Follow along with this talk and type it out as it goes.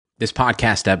This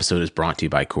podcast episode is brought to you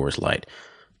by Coors Light.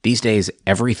 These days,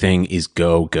 everything is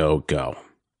go, go, go.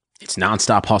 It's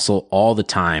nonstop hustle all the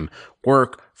time.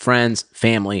 Work, friends,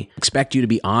 family expect you to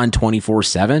be on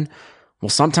 24/7. Well,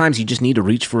 sometimes you just need to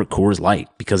reach for a Coors Light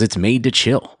because it's made to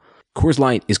chill. Coors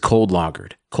Light is cold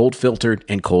lagered, cold filtered,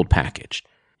 and cold packaged.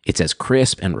 It's as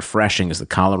crisp and refreshing as the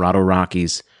Colorado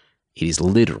Rockies. It is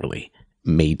literally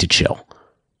made to chill.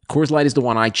 Coors Light is the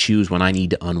one I choose when I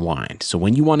need to unwind. So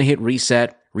when you want to hit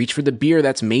reset, reach for the beer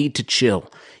that's made to chill.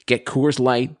 Get Coors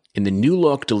Light in the new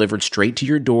look delivered straight to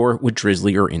your door with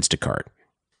Drizzly or Instacart.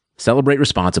 Celebrate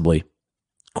responsibly.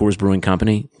 Coors Brewing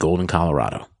Company, Golden,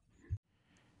 Colorado.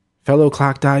 Fellow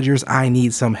Clock Dodgers, I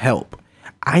need some help.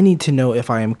 I need to know if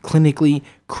I am clinically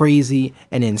crazy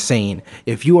and insane.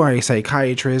 If you are a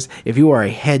psychiatrist, if you are a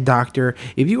head doctor,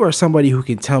 if you are somebody who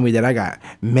can tell me that I got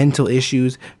mental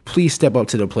issues, please step up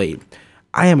to the plate.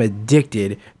 I am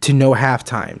addicted to No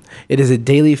Halftime. It is a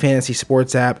daily fantasy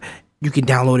sports app. You can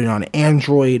download it on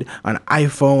Android, on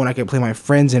iPhone. I can play my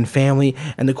friends and family.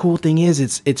 And the cool thing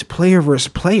is, it's player versus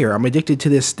player. I'm addicted to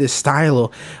this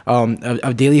style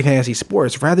of daily fantasy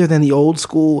sports rather than the old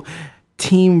school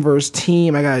team versus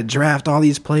team. I gotta draft all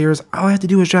these players. All I have to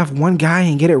do is draft one guy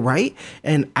and get it right,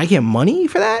 and I get money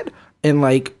for that. And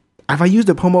like, if I use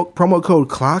the promo code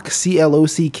CLOCK,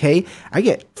 CLOCK, I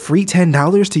get free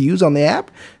 $10 to use on the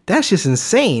app. That's just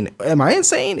insane. Am I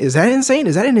insane? Is that insane?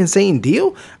 Is that an insane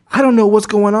deal? I don't know what's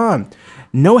going on.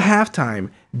 No Halftime.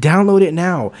 Download it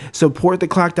now. Support the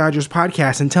Clock Dodgers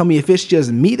podcast and tell me if it's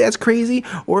just me that's crazy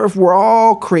or if we're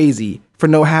all crazy for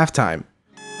No Halftime.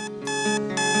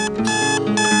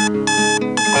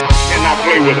 Cannot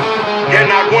play with him.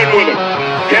 Cannot win with him.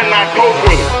 Cannot coach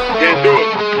with him. Can't do it.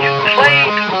 You play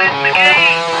to win the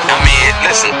game. I mean,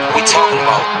 listen, we talking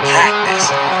about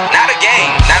practice. Not a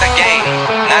game. Not a game.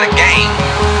 Not a game.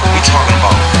 We talking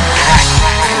about practice.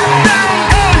 Down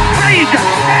goes Frazier.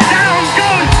 Down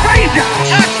goes Frazier.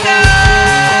 Touchdown!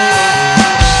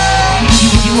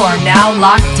 You are now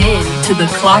locked in to the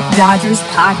Clock Dodgers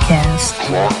podcast.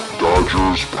 Clock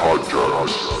Dodgers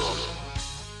Podcast.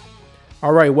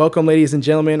 All right, welcome, ladies and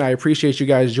gentlemen. I appreciate you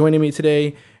guys joining me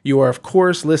today. You are, of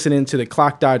course, listening to the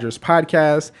Clock Dodgers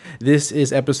podcast. This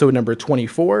is episode number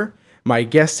 24. My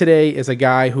guest today is a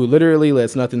guy who literally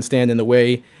lets nothing stand in the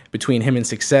way between him and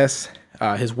success.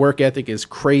 His work ethic is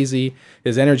crazy.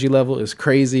 His energy level is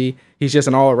crazy. He's just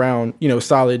an all-around,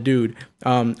 solid dude.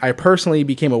 I personally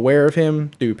became aware of him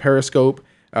through Periscope,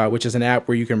 which is an app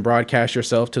where you can broadcast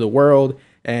yourself to the world.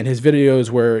 And his videos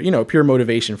were, pure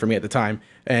motivation for me at the time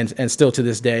and still to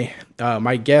this day.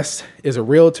 My guest is a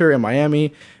realtor in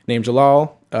Miami named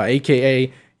Jalal,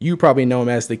 a.k.a. you probably know him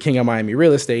as the king of Miami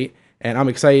real estate. And I'm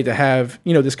excited to have,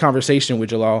 this conversation with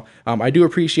Jalal. I do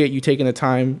appreciate you taking the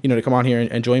time, to come on here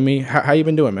and join me. How you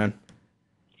been doing, man?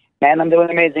 Man, I'm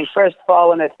doing amazing. First of all,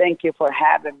 I want to thank you for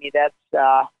having me. That's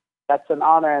an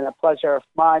honor and a pleasure of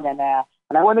mine. And I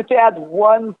wanted to add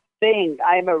one thing.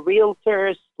 I'm a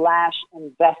realtor /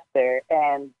 investor,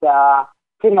 and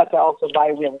pretty much I also buy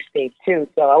real estate too.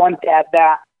 So I wanted to add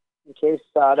that in case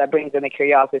that brings any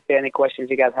curiosity, any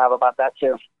questions you guys have about that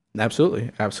too.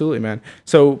 Absolutely, man.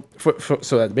 So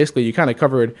so that basically you kind of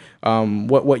covered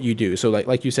what you do. So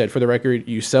like you said, for the record,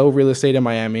 you sell real estate in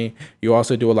Miami. You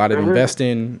also do a lot of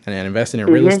investing in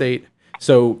real estate.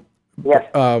 So yes.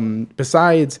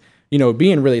 Besides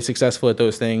being really successful at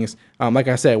those things, like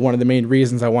I said, one of the main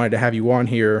reasons I wanted to have you on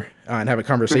here and have a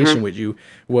conversation with you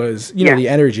was, the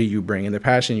energy you bring and the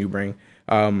passion you bring.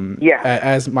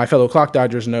 As my fellow Clock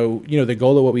Dodgers know, the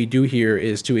goal of what we do here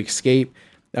is to escape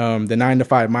the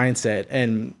 9-to-5 mindset.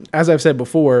 And as I've said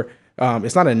before,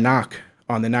 it's not a knock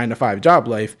on the 9-to-5 job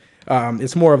life.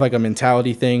 It's more of like a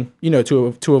mentality thing,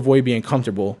 to avoid being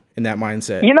comfortable in that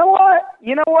mindset. You know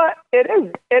what?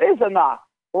 It is a knock.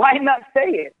 Why not say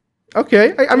it?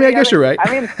 Okay, I guess you're right. I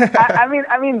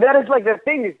mean, that is like the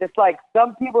thing. It's just like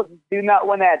some people do not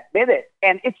want to admit it,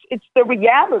 and it's the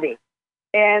reality.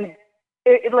 And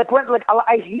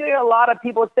I hear a lot of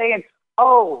people saying,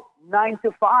 "Oh, 9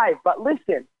 to 5," but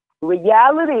listen,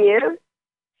 reality is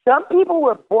some people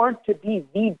were born to be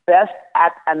the best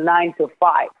at a 9 to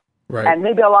 5. Right. And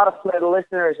maybe a lot of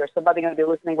listeners or somebody going to be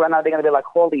listening right now, they're going to be like,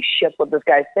 "Holy shit, what this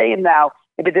guy's saying now?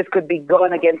 Maybe this could be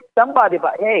going against somebody."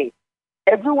 But hey,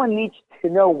 everyone needs to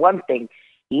know one thing.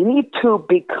 You need to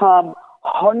become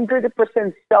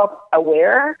 100%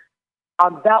 self-aware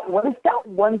about what is that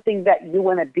one thing that you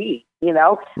want to be,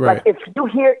 Right. Like if you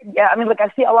hear,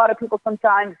 I see a lot of people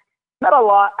sometimes, not a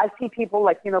lot, I see people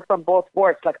from both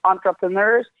worlds, like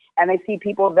entrepreneurs, and I see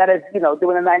people that is,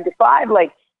 doing a 9 to 5,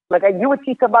 like you would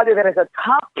see somebody that is a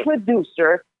top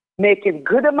producer making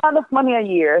good amount of money a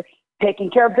year,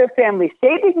 taking care of their family,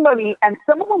 saving money, and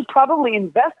some of them probably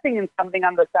investing in something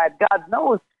on the side, God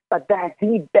knows, but they're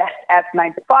the best at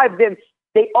 9 to 5. Then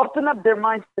they open up their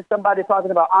minds to somebody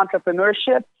talking about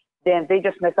entrepreneurship, then they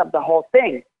just mess up the whole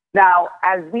thing. Now,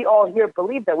 as we all here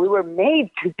believe that we were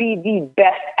made to be the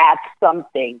best at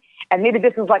something, and maybe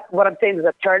this is like what I'm saying is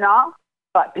a turnoff,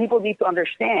 but people need to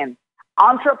understand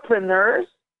entrepreneurs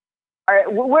are,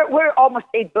 we're almost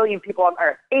 8 billion people on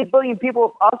earth. 8 billion people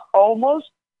of us almost,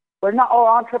 we're not all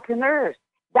entrepreneurs.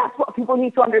 That's what people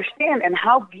need to understand. And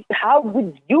how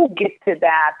would you get to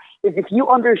that is if you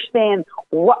understand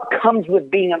what comes with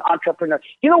being an entrepreneur.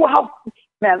 You know what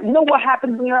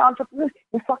happens when you're an entrepreneur?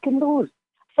 You fucking lose.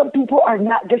 Some people are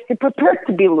not just prepared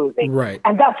to be losing. Right.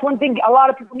 And that's one thing a lot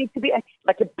of people need to be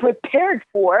like prepared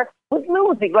for with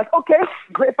losing. Like, okay,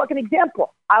 great fucking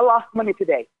example. I lost money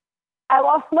today. I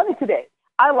lost a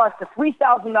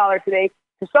 $3,000 today.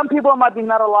 To some people, it might be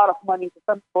not a lot of money. To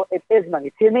some people, it is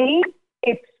money. To me,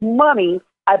 it's money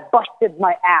I busted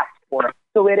my ass for.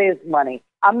 So it is money.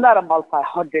 I'm not a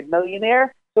multi-hundred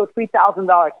millionaire, so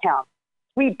 $3,000 counts.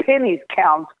 3 pennies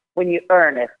counts when you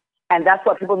earn it. And that's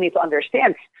what people need to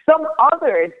understand. Some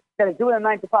others that are doing a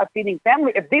 9 to 5 feeding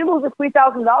family, if they lose the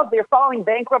 $3,000, they're filing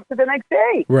bankruptcy the next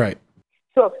day. Right.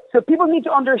 So people need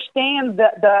to understand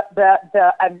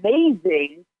the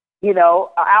amazing,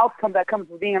 outcome that comes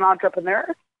with being an entrepreneur.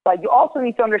 But you also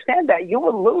need to understand that you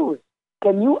will lose.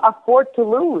 Can you afford to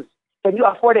lose? Can you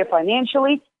afford it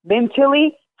financially,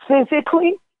 mentally,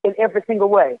 physically, in every single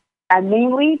way? And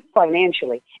mainly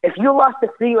financially. If you lost the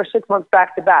 3 or 6 months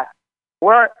back to back,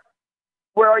 where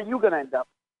are you going to end up?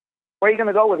 Where are you going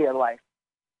to go with your life?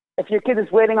 If your kid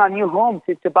is waiting on you home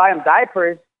to buy them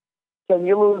diapers, can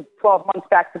you lose 12 months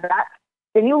back to back?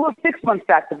 Can you lose 6 months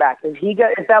back to back? Is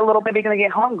that little baby going to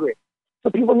get hungry?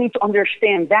 So people need to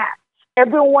understand that.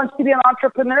 Everyone wants to be an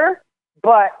entrepreneur,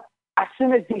 but as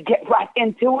soon as they get right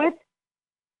into it,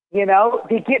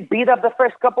 they get beat up the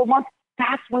first couple months.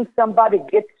 That's when somebody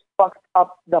gets fucked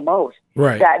up the most.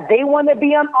 Right. That they want to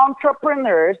be an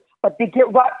entrepreneurs, but they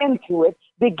get right into it.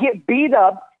 They get beat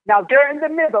up. Now they're in the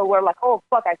middle where like, oh,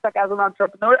 fuck, I suck as an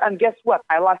entrepreneur. And guess what?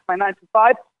 I lost my 9 to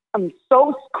 5. I'm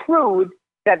so screwed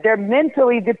that they're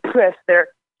mentally depressed.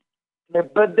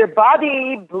 Their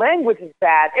body language is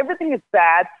bad. Everything is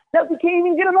bad. That we can't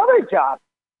even get another job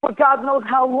for God knows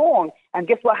how long. And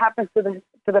guess what happens to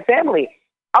the family?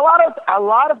 A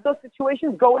lot of those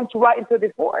situations go right into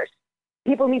divorce.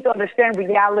 People need to understand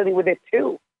reality with it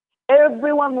too.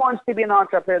 Everyone wants to be an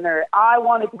entrepreneur. I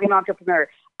wanted to be an entrepreneur.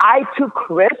 I took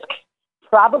risk.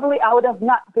 Probably I would have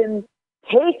not been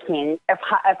taking if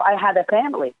I had a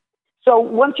family. So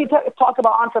once you talk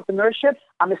about entrepreneurship,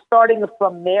 I'm starting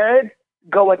from married,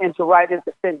 going into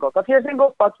single. So if you're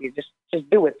single, fuck you. Just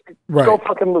do it. Right. Go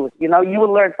fucking lose. You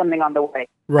will learn something on the way.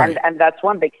 Right. And that's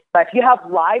one thing. But if you have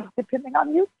lives depending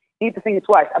on you need to think it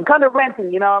twice. I'm kind of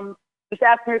ranting. I'm just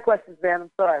asking your questions, man.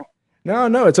 I'm sorry.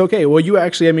 No, it's okay. Well, you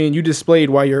actually, you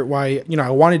displayed why I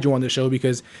wanted you on the show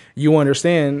because you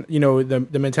understand,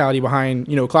 the mentality behind,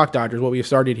 Clock Dodgers, what we've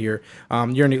started here.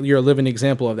 You're a living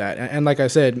example of that. And like I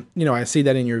said, I see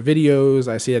that in your videos,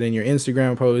 I see that in your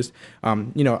Instagram post,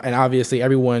 and obviously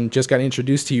everyone just got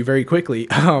introduced to you very quickly.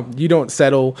 You don't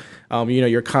settle,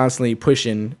 you're constantly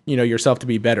pushing, yourself to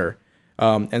be better.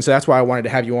 And so that's why I wanted to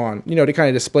have you on, to kind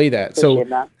of display that. So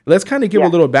let's kind of give a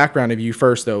little background of you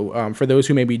first, though, for those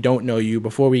who maybe don't know you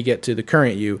before we get to the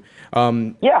current you.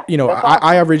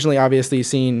 I originally obviously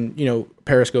seen,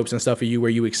 periscopes and stuff of you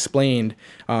where you explained,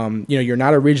 you're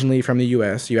not originally from the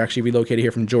U.S. You actually relocated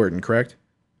here from Jordan, correct?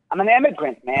 I'm an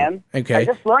immigrant, man. Okay. I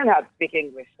just learned how to speak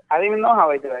English. I don't even know how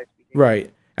I do it.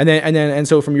 Right. And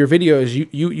so from your videos,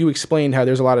 you explained how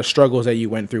there's a lot of struggles that you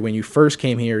went through when you first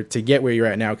came here to get where you're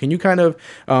at now. Can you kind of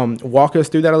walk us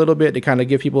through that a little bit to kind of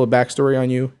give people a backstory on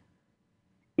you?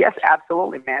 Yes,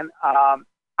 absolutely, man.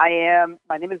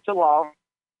 My name is Jalal.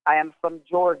 I am from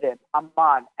Jordan,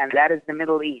 Amman, and that is the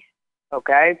Middle East,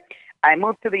 okay? I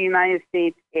moved to the United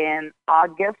States in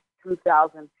August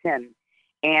 2010,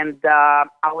 and I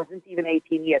wasn't even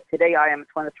 18 yet. Today I am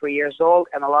 23 years old,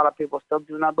 and a lot of people still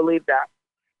do not believe that.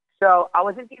 So I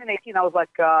wasn't even 18. I was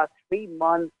like about 3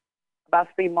 months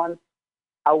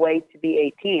away to be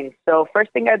 18. So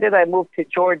first thing I did, I moved to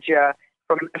Georgia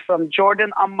from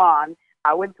Jordan, Amman.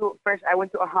 I went to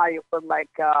Ohio for like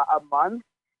a month.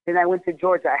 Then I went to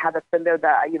Georgia. I had a friend there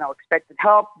that expected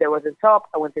help. There wasn't help.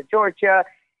 I went to Georgia,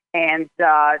 and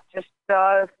just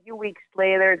a few weeks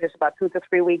later, just about 2 to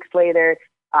 3 weeks later,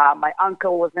 my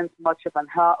uncle wasn't much of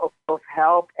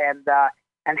help,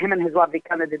 and him and his wife, they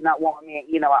kind of did not want me, at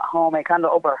home. I kind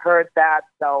of overheard that.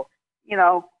 So,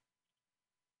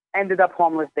 ended up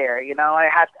homeless there. You know, I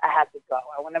had to go.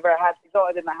 Whenever I had to go,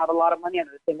 I did not have a lot of money, and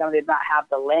at the same time, I did not have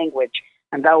the language,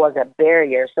 and that was a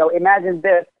barrier. So imagine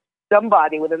this: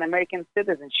 somebody with an American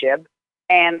citizenship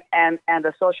and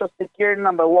a social security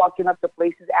number walking up to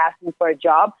places asking for a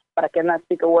job, but I cannot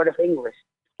speak a word of English.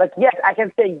 Like, yes, I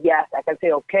can say yes, I can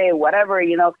say okay, whatever,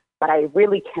 you know, but I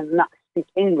really cannot speak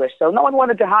English. So no one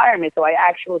wanted to hire me, so I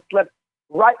actually slept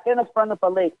right in the front of a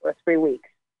lake for 3 weeks.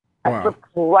 Wow. I slept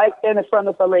right in the front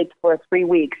of a lake for 3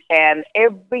 weeks, and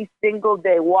every single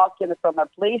day walking from a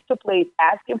place to place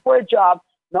asking for a job.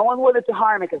 No one wanted to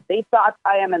hire me because they thought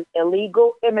I am an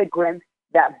illegal immigrant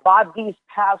that bought this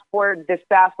passport or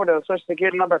the social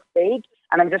security number fake,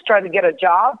 and I'm just trying to get a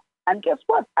job. And guess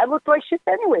what? I looked like shit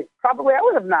anyway. Probably I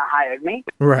would have not hired me.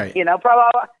 Right. You know,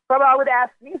 probably I would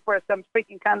ask me for some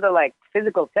freaking kind of like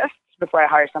physical tests before I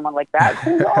hire someone like that.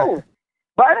 Who knows?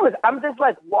 But anyways, I'm just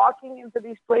like walking into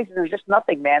these places. There's just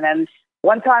nothing, man. And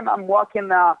one time I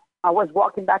was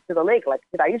walking back to the lake. Like,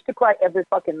 I used to cry every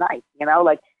fucking night, you know,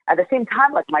 like at the same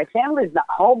time, like my family is not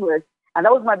homeless. And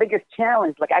that was my biggest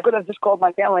challenge. Like, I could have just called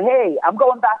my family, hey, I'm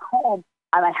going back home.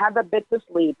 And I have a bed to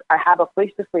sleep. I have a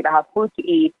place to sleep. I have food to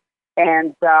eat.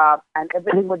 And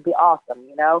everything would be awesome,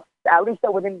 you know? At least I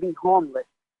wouldn't be homeless.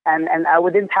 And I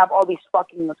wouldn't have all these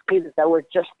fucking mosquitoes that were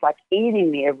just like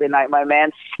eating me every night, my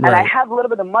man. And Right. I have a little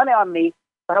bit of money on me,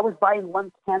 but I was buying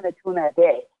 1 can of tuna a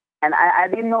day. And I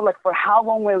didn't know like for how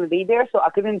long we would be there, so I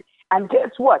couldn't. And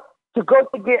guess what? To go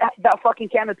to get that fucking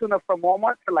can of tuna from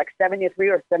Walmart for like 73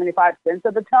 or 75 cents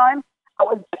at the time, I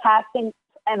was passing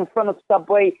in front of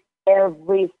Subway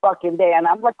every fucking day. And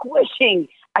I'm like wishing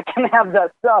I can have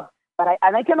that stuff. But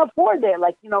I can afford it,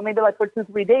 like, you know, maybe like for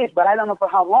 2-3 days, but I don't know for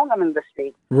how long I'm in the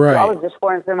state. Right. So I was just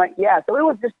pouring some, like, yeah. So it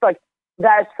was just like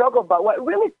that struggle. But what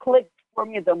really clicked for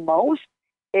me the most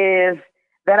is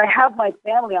that I have my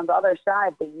family on the other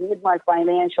side. They need my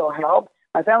financial help.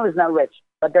 My family's not rich,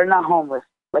 but they're not homeless.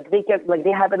 Like they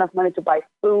have enough money to buy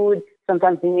food.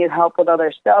 Sometimes they need help with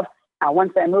other stuff. And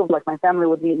once I moved, like my family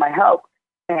would need my help.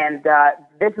 And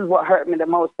this is what hurt me the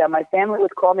most, that my family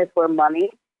would call me for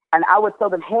money. And I would tell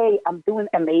them, hey, I'm doing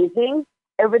amazing.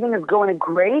 Everything is going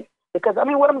great. Because, I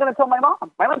mean, what am I going to tell my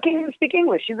mom? My mom can't even speak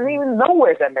English. She doesn't even know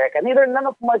where's America. Neither none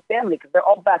of my family, because they're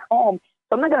all back home.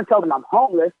 So I'm not going to tell them I'm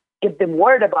homeless, give them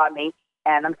word about me,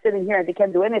 and I'm sitting here and they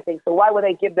can't do anything. So why would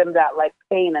I give them that, like,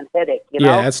 pain and headache, you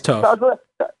know? Yeah, that's tough.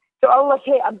 So I was like,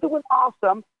 hey, I'm doing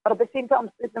awesome. But at the same time,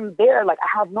 I'm sitting there, like,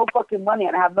 I have no fucking money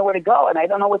and I have nowhere to go and I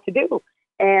don't know what to do.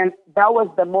 And that was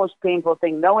the most painful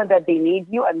thing, knowing that they need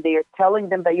you and they're telling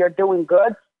them that you're doing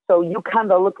good. So you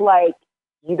kind of look like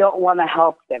you don't want to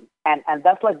help them. And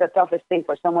that's like the toughest thing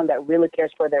for someone that really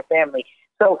cares for their family.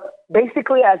 So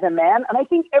basically as a man, and I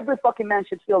think every fucking man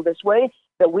should feel this way,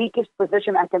 the weakest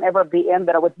position I can ever be in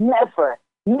that I would never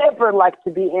like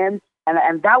to be in.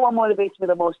 And that one motivates me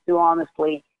the most too,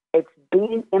 honestly. It's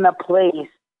being in a place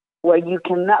where you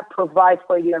cannot provide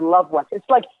for your loved ones. It's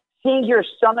like seeing your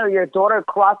son or your daughter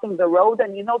crossing the road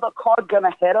and you know the car's going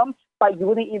to hit them, but you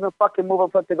wouldn't even fucking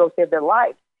move up to go save their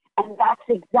life. And that's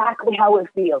exactly how it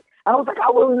feels. And I was like,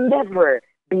 I will never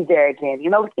be there again.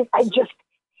 You know, I just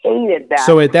hated that.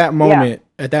 So at that moment,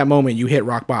 you hit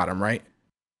rock bottom, right?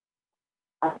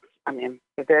 I mean,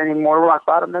 is there any more rock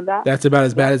bottom than that? That's about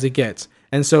as bad as it gets.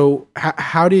 And so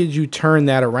how did you turn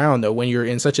that around, though, when you're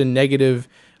in such a negative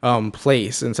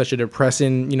place and such a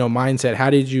depressing, mindset? How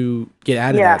did you get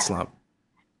out of that slump?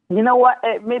 You know what?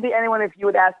 Maybe anyone, if you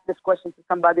would ask this question to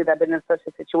somebody that's been in such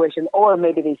a situation, or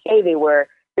maybe they say they would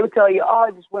tell you, oh,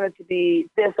 I just wanted to be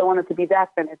this, I wanted to be that.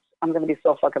 And I'm going to be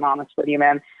so fucking honest with you,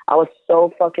 man. I was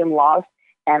so fucking lost.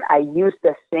 And I used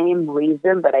the same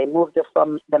reason that I moved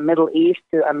from the Middle East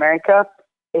to America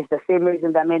is the same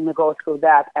reason that made me go through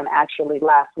that and actually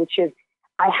last, which is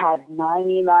I had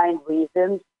 99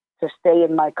 reasons to stay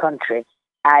in my country.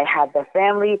 I had the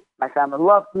family. My family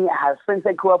loved me. I had friends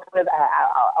I grew up with.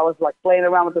 I was like playing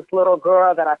around with this little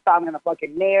girl that I thought I'm going to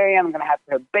fucking marry. I'm going to have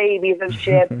her babies and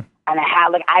shit. And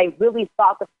I really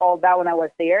thought this all that when I was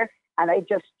there. And I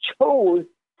just chose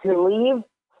to leave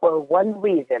for one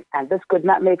reason. And this could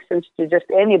not make sense to just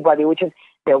anybody, which is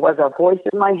there was a voice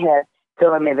in my head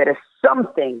telling me there is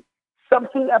something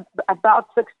about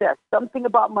success, something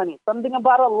about money, something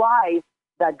about a life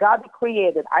that God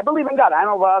created. I believe in God. I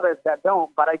know about others that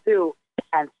don't, but I do.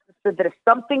 And so there's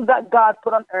something that God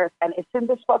put on earth, and it's in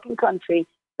this fucking country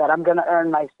that I'm going to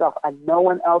earn myself, and no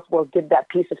one else will give that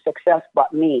piece of success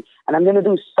but me. And I'm going to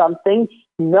do something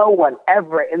no one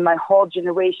ever in my whole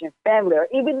generation, family, or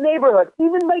even neighborhood,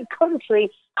 even my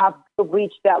country have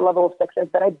reached that level of success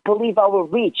that I believe I will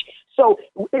reach. So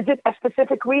is it a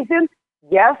specific reason?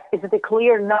 Yes. Is it a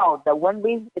clear no? That one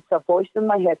reason it's a voice in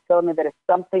my head telling me that it's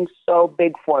something so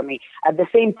big for me. At the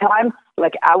same time,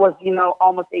 like I was,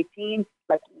 almost 18.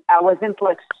 Like I wasn't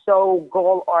like so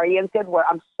goal oriented where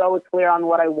I'm so clear on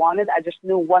what I wanted. I just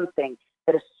knew one thing: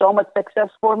 that is so much success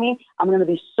for me. I'm going to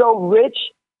be so rich.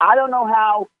 I don't know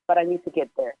how, but I need to get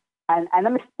there. And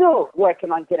I'm still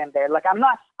working on getting there. Like I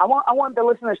want the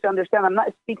listeners to understand I'm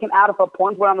not speaking out of a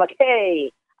point where I'm like,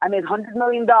 hey, I made $100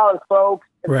 million, folks,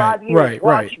 in 5 years.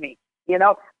 Watch me.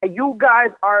 You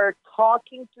guys are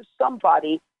talking to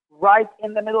somebody right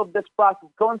in the middle of this process,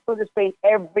 going through this pain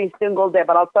every single day.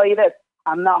 But I'll tell you this,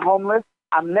 I'm not homeless.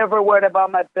 I'm never worried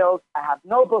about my bills. I have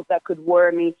no bills that could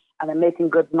worry me, and I'm making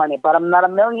good money. But I'm not a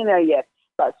millionaire yet.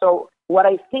 So what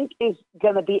I think is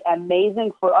going to be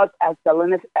amazing for us as the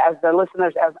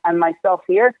listeners and myself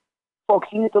here, folks,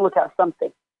 you need to look at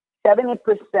something. 70%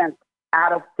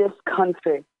 out of this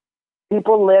country,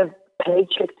 people live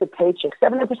paycheck to paycheck.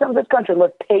 70% of this country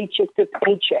live paycheck to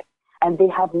paycheck, and they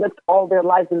have lived all their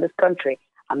lives in this country.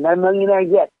 I'm not a millionaire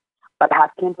yet, but I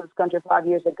came to this country 5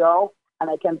 years ago, and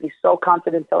I can be so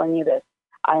confident telling you this.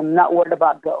 I am not worried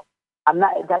about bill.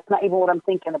 That's not even what I'm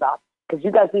thinking about. Because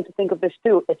you guys need to think of this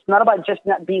too. It's not about just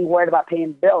not being worried about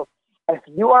paying bills. If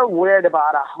you are worried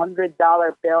about $100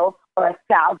 bill or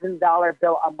 $1,000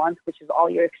 bill a month, which is all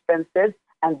your expenses,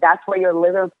 and that's what you're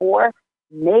living for,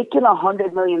 making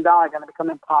 $100 million is going to become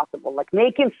impossible.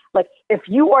 If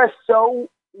you are so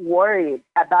worried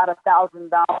about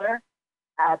 $1,000,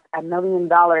 at $1 million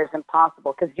is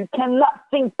impossible because you cannot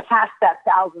think past that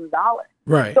 $1,000.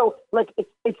 Right. So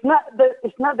it's not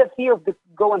the fear of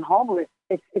going homeless.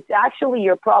 It's actually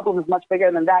your problem is much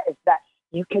bigger than that. Is that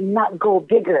you cannot go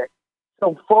bigger.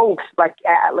 So folks, a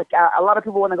lot of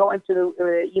people want to go into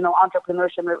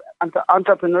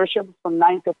entrepreneurship from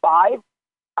 9 to 5.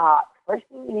 First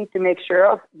thing you need to make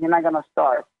sure of, you're not gonna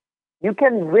starve. You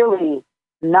can really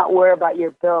not worry about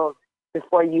your bills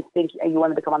before you think you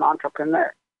want to become an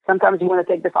entrepreneur. Sometimes you want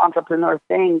to take this entrepreneur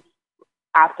thing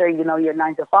after your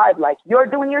 9 to 5. Like you're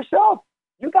doing yourself.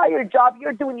 You got your job.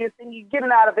 You're doing your thing. You're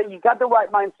getting out of it. You got the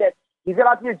right mindset. You get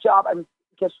out your job, and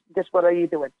guess what are you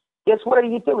doing? Guess what are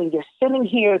you doing? You're sitting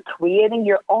here creating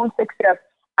your own success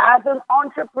as an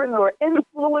entrepreneur,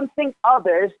 influencing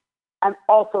others, and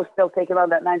also still taking on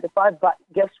that 9 to 5. But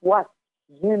guess what?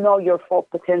 You know your full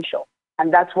potential,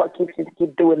 and that's what keeps you to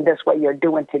keep doing this, what you're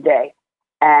doing today.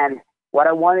 And what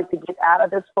I wanted to get out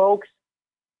of this, folks,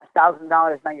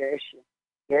 $1,000 is not your issue.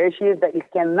 Your issue is that you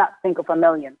cannot think of $1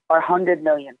 million or $100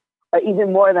 million or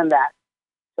even more than that.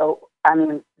 So, I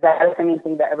mean, that is the main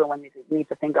thing that everyone needs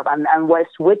to think of. And what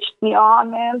switched me on,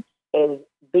 man, is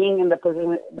being in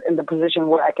the position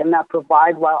where I cannot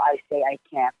provide while I say I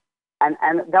can. And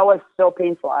that was so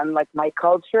painful. And like my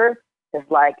culture is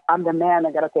like, I'm the man,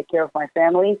 I got to take care of my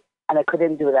family, and I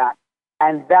couldn't do that.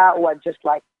 And that was just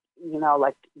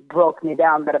broke me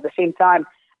down. But at the same time,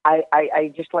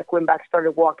 I just went back,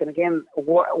 started walking again,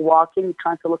 walking,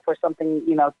 trying to look for something,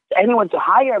 anyone to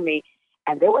hire me.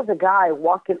 And there was a guy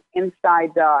walking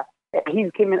inside,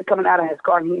 he's coming out of his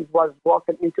car, and he was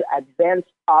walking into Advanced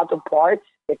Auto Parts.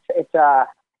 It's a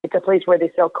place where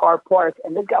they sell car parts.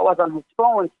 And this guy was on his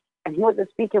phone, and he was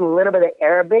speaking a little bit of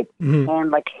Arabic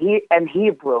and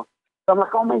Hebrew. So I'm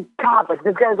like, oh my God,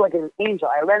 this guy's like an angel.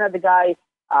 I ran at the guy.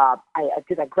 I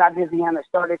grabbed his hand. I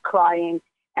started crying,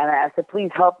 and I said,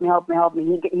 please help me.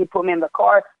 He put me in the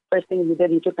car. First thing he did,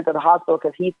 he took me to the hospital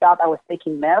because he thought I was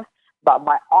taking meth, but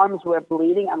my arms were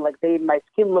bleeding, and my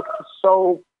skin looked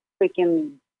so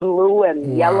freaking blue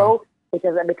and yellow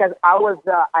because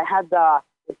I had the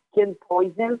skin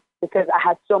poison because I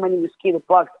had so many mosquito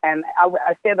bugs, and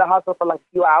I stayed in the hospital for a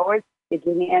few hours. They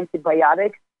gave me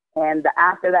antibiotics, and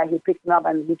after that, he picked me up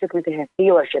and he took me to his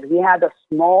dealership. He had a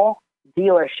small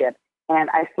dealership, and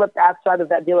I slept outside of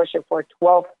that dealership for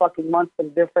 12 fucking months in a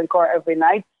different car every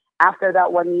night. After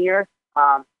that 1 year,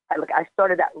 I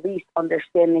started at least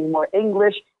understanding more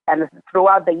English, and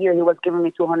throughout the year, he was giving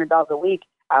me $200 a week.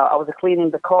 I was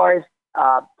cleaning the cars,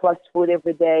 plus food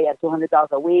every day at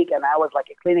 $200 a week, and I was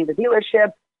cleaning the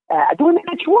dealership, doing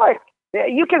much work.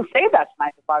 You can say that's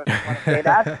 9 to 5 if you want to say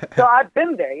that. So I've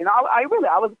been there. I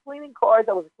was cleaning cars,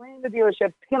 I was cleaning the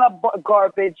dealership, picking up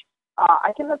garbage.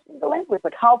 I cannot speak the language.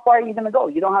 How far are you going to go?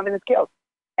 You don't have any skills.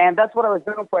 And that's what I was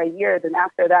doing for a year. Then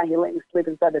after that, he let me sleep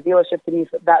inside the dealership. To me,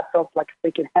 so that felt like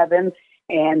freaking heaven.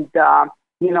 And,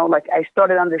 I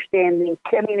started understanding,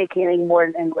 communicating more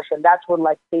in English. And that's when,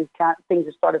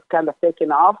 things started kind of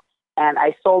taking off. And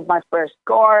I sold my first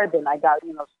car. Then I got,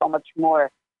 so much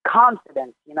more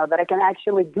confidence, that I can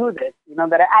actually do this,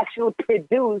 that I actually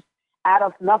produce out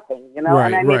of nothing, and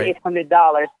I made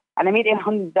 $800. And I made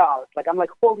 $800. I'm like,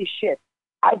 holy shit.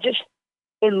 I just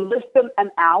enlist them an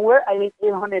hour. I make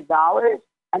 $800,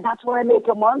 and that's what I make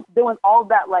a month doing all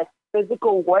that like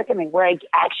physical work. I mean, where I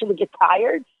actually get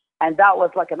tired, and that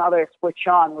was like another switch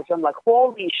on, which I'm like,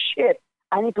 holy shit,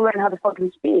 I need to learn how to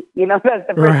fucking speak. You know, that's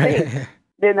the first thing.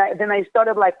 Then I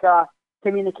started like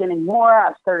communicating more.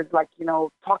 I started like, you know,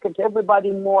 talking to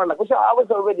everybody more, like, which I was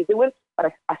already doing,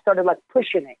 but I started like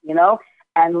pushing it, you know.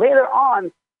 And later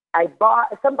on,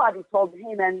 somebody told me,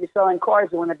 hey man, you're selling cars,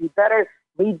 you want to be better?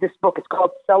 Read this book. It's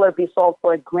called Seller Be Sold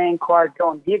for Grant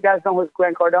Cardone. Do you guys know who's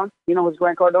Grant Cardone? You know who's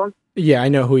Grant Cardone? Yeah, I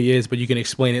know who he is, but you can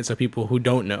explain it so people who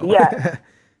don't know. Yeah.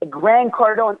 Grant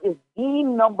Cardone is the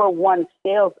 #1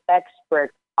 sales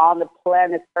expert on the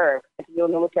planet Earth. If you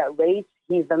want to look at rates,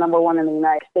 he's the #1 in the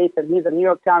United States, and he's a New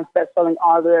York Times best-selling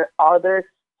author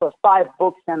for 5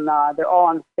 books, and they're all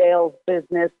on sales,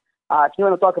 business. If you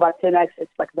want to talk about 10X,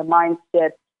 it's like the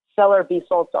mindset. Seller Be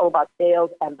Sold, it's all about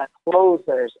sales and the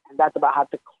closers, and that's about how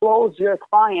to close your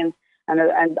clients.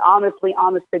 And honestly,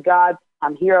 honest to God,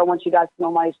 I'm here. I want you guys to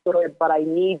know my story, but I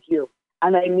need you,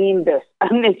 and I mean this.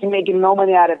 I'm making no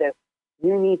money out of this.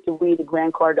 You need to read the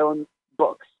Grant Cardone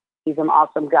books. He's an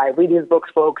awesome guy. Read his books,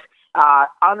 folks.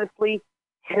 Honestly,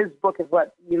 his book is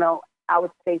what, you know, I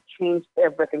would say changed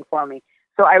everything for me.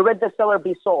 So I read The Seller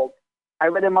Be Sold. I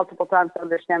read it multiple times to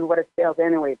understand what is sales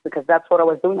anyways, because that's what I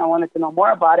was doing. I wanted to know more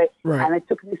about it. Right. And it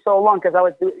took me so long because I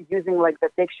was using like the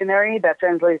dictionary that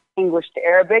translates English to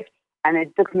Arabic. And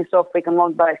it took me so freaking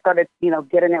long, but I started, you know,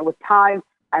 getting it with time.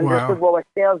 And this is what was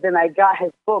sales. Then I got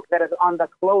his book that is on the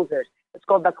closers. It's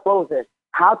called The Closers,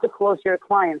 How to Close Your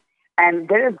Clients. And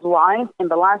there is lines in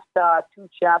the last 3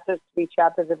 chapters,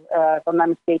 if I'm not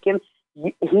mistaken.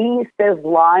 He says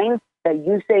lines that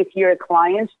you say to your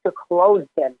clients to close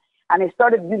them. And I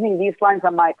started using these lines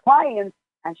on my clients,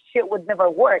 and shit would never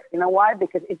work. You know why?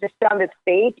 Because it just sounded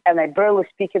fake, and I barely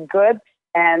speak it good,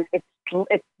 and it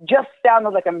just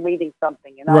sounded like I'm reading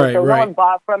something, you know? Right, so right. no one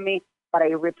bought from me, but I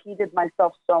repeated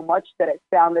myself so much that it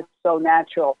sounded so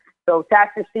natural. So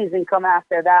taxi season come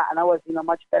after that, and I was, you know,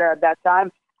 much better at that time.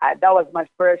 That was my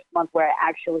first month where I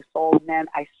actually sold, man.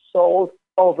 I sold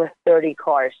over 30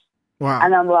 cars. Wow.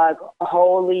 And I'm like,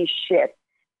 holy shit.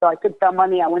 So I took that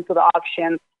money. I went to the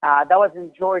auction. That was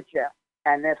in Georgia.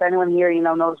 And if anyone here, you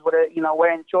know, knows what, you know, we're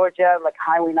in Georgia, like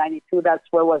Highway 92, that's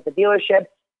where was the dealership.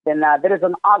 Then there is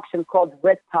an auction called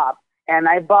Red Top. And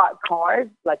I bought cars,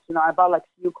 like, you know, I bought like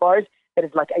few cars. That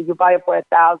is like, you buy it for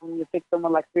 $1,000, you fix them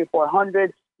for like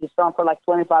 $300-400, you sell them for like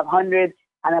 $2,500.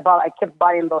 And I kept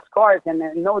buying those cars. And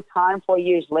in no time, 4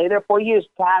 years later, 4 years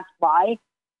passed by,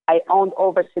 I owned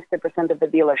over 60% of the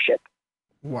dealership.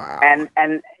 Wow. And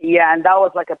that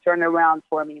was like a turnaround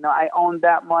for me. You know, I owned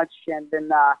that much, and then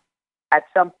at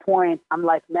some point, I'm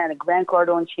like, man, Grant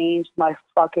Cardone changed my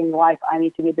fucking life. I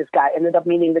need to meet this guy. Ended up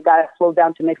meeting the guy. I flew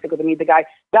down to Mexico to meet the guy.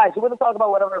 Guys, you want to talk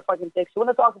about whatever it fucking takes? You want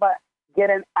to talk about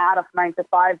getting out of 9 to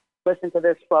 5? Listen to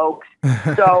this, folks.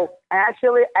 So I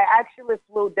actually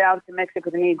flew down to Mexico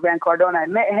to meet Grant Cardone. I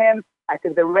met him. I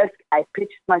took the risk. I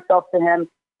pitched myself to him.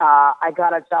 I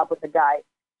got a job with the guy.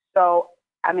 So,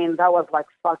 I mean, that was like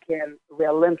fucking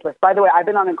relentless. By the way, I've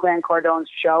been on a Grant Cardone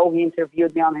show. He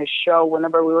interviewed me on his show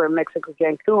whenever we were in Mexico,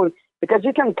 Cancun, because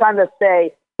you can kind of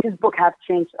say his book has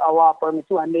changed a lot for me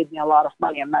too. I made me a lot of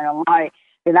money. I'm not gonna lie.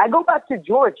 Then I go back to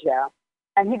Georgia,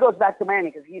 and he goes back to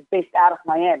Miami because he's based out of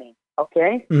Miami.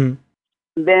 Okay. Mm.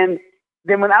 Then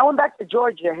when I went back to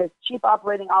Georgia, his chief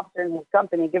operating officer in his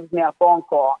company gives me a phone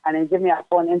call and then gives me a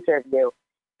phone interview.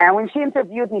 And when she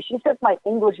interviewed me, she said my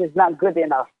English is not good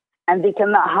enough, and they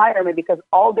cannot hire me because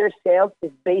all their sales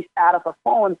is based out of a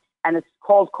phone, and it's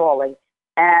cold calling.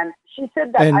 And she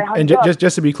said that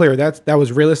just to be clear, that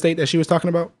was real estate that she was talking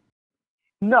about.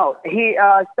 No, he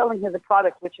selling his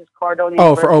product, which is Cardone.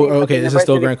 Okay, this is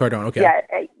still Grant Cardone. Okay.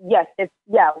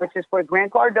 Yeah, which is for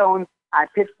Grant Cardone. I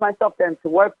pitched myself then to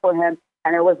work for him,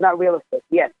 and it was not real estate.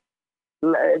 Yes,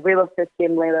 real estate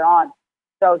came later on.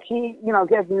 So she, you know,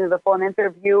 gives me the phone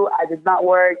interview. I did not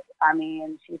work. I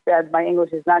mean, she said my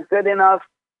English is not good enough.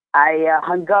 I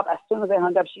hung up. As soon as I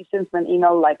hung up, she sent me an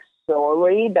email like,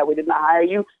 sorry that we did not hire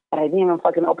you. And I didn't even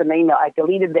fucking open the email. I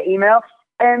deleted the email.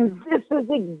 And this is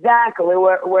exactly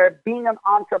where being an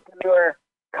entrepreneur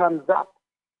comes up.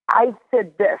 I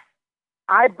said this.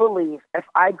 I believe if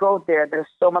I go there, there's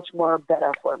so much more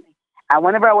better for me. And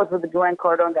whenever I was with the Grant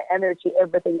Cardone, the energy,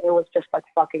 everything, it was just like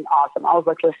fucking awesome. I was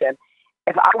like, listen,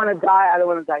 if I want to die, I don't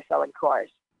want to die selling cars.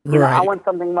 You know, I want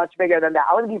something much bigger than that.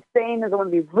 I want to be famous. I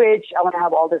want to be rich. I want to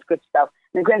have all this good stuff.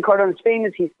 And Grant Cardone is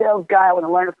famous. He's a sales guy. I want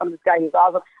to learn from this guy. He's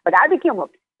awesome. But I became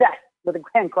obsessed with the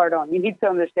Grant Cardone. You need to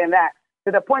understand that.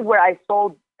 To the point where I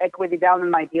sold equity down in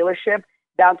my dealership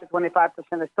down to 25%. I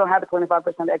still have the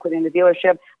 25% equity in the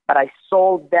dealership, but I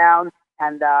sold down,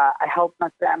 and I helped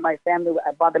my family. I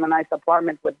bought them a nice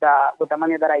apartment with the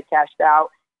money that I cashed out.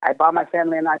 I bought my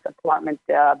family a nice apartment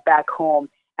back home,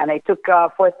 and I took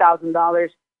 $4,000,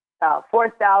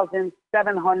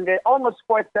 $4,700, almost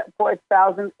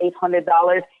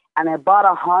 $4,800, and I bought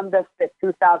a Honda Fit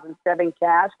 2007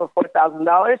 cash for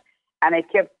 $4,000, and I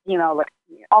kept, like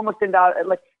almost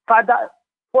like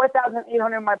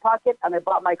 $4,800 in my pocket, and I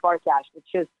bought my car cash,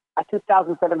 which is a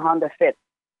 2007 Honda Fit.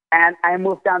 And I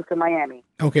moved down to Miami.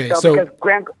 Okay, so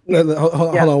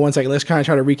hold on one second. Let's kind of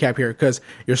try to recap here, because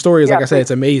your story is, like I said,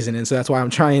 it's amazing, and so that's why I'm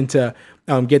trying to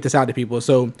get this out to people.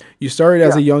 So you started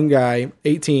as a young guy,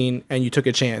 18, and you took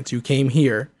a chance. You came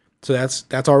here, so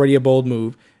that's already a bold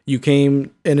move. You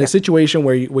came in a situation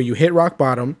where you hit rock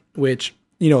bottom, which,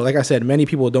 like I said, many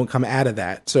people don't come out of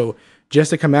that. So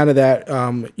just to come out of that,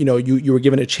 you were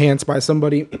given a chance by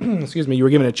somebody. Excuse me, you were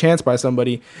given a chance by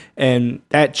somebody, and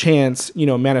that chance,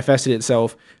 manifested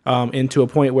itself into a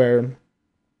point where,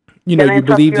 you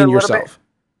believed in yourself.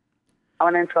 I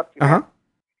want to interrupt you.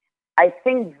 I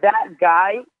think that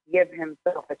guy gave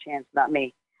himself a chance, not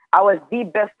me. I was the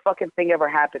best fucking thing ever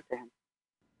happened to him.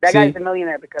 That guy's a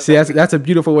millionaire because. See, that's a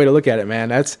beautiful way to look at it, man.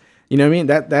 That's, you know what I mean?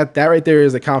 That right there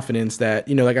is the confidence that,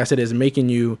 like I said, is making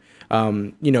you,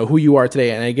 who you are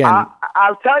today. And again,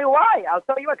 I'll tell you why.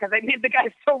 Because I made the guy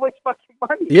so much fucking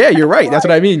money. Yeah, you're right. That's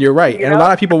what I mean. You're right. And a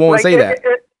lot of people won't say that.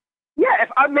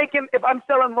 If I'm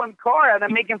selling one car and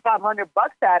I'm making $500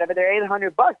 out of it, or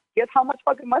 $800, guess how much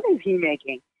fucking money is he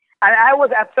making? And I was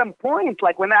at some point,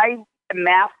 like when I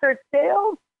mastered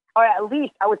sales, or at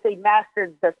least I would say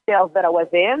mastered the sales that I was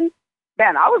in,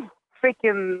 man, I was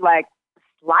freaking like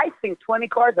slicing 20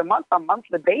 cars a month on a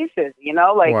monthly basis,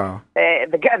 Wow.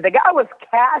 The guy was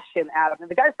cashing out of it.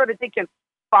 The guy started taking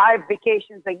 5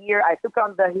 vacations a year. I took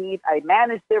on the heat. I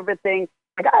managed everything.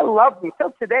 The guy loved me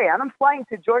till today. And I'm flying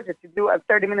to Georgia to do a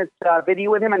 30-minute video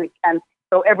with him, and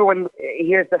so everyone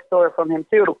hears the story from him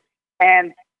too.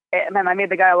 And man, I made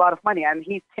the guy a lot of money, and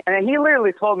he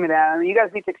literally told me that. And you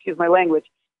guys need to excuse my language.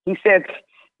 He said,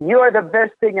 "You are the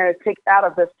best thing I picked out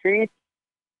of the street,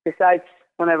 besides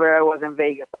whenever I was in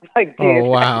Vegas." I'm like, dude.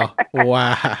 Oh,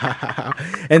 wow.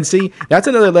 And see, that's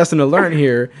another lesson to learn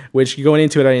here, which going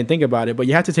into it, I didn't think about it, but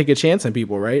you have to take a chance on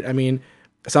people, right? I mean,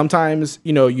 sometimes,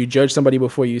 you judge somebody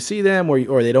before you see them,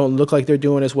 or they don't look like they're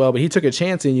doing as well, but he took a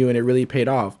chance in you and it really paid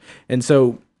off. And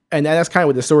so, and that's kind of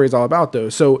what the story is all about though.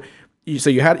 So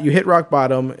you hit rock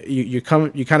bottom, you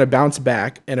kind of bounce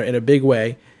back in a big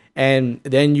way. And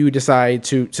then you decide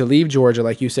to leave Georgia,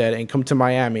 like you said, and come to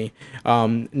Miami.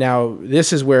 Now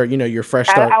this is where your fresh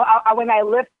start. When I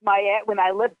left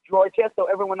Georgia, so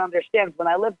everyone understands, when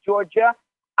I left Georgia,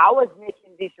 I was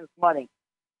making decent money.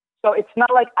 So it's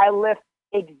not like I left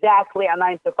exactly a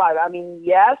 9 to 5. I mean,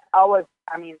 yes, I was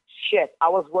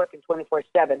working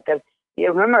 24/7 because. You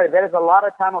remember, there is a lot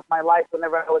of time of my life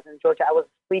whenever I was in Georgia, I was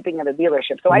sleeping in the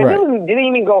dealership. So I really didn't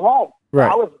even go home. Right.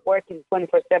 I was working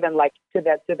 24/7, like to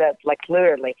that, like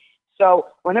literally. So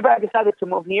whenever I decided to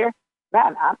move here,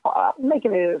 man, I'm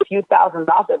making a few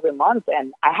 $1,000s every month,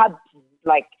 and I have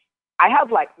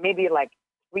maybe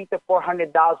 $300 to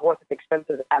 $400 worth of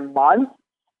expenses a month,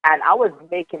 and I was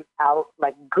making out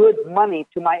like good money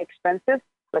to my expenses.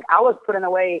 Like I was putting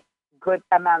away good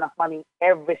amount of money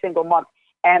every single month.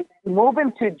 And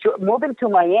moving to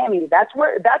Miami, that's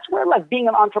where like being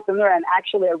an entrepreneur and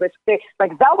actually a risk there.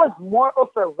 Like that was more of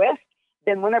a risk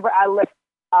than whenever I left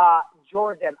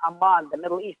Jordan, Amman, the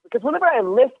Middle East. Because whenever I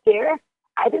lived there,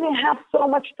 I didn't have so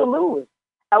much to lose.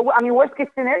 I mean, worst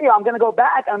case scenario, I'm gonna go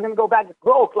back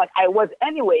broke like I was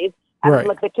anyways, and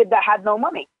like the kid that had no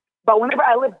money. But whenever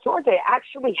I left Georgia, I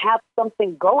actually had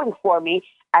something going for me,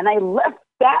 and I left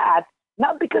that.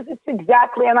 Not because it's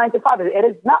exactly a 9 to 5. It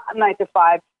is not a 9 to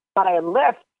 5, but I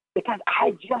left because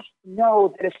I just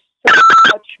know there's so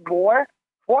much more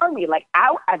for me. Like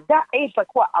at that age,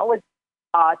 like what? I was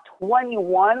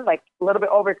 21, like a little bit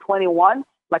over 21.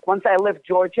 Like once I left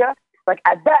Georgia, like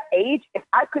at that age, if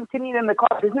I continued in the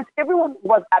car business, everyone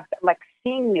was like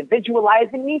seeing me,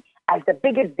 visualizing me as the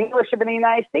biggest dealership in the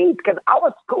United States because I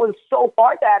was going so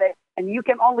hard at it, and you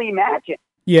can only imagine.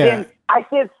 Yeah. And I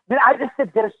just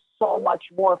said there's so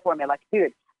much more for me. Like,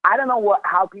 dude, I don't know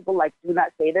how people like do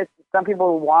not say this. Some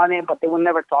people want it, but they will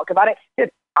never talk about it. Dude,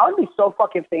 I want to be so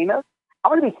fucking famous. I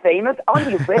want to be famous. I want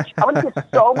to be rich. I want to get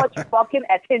so much fucking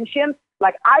attention.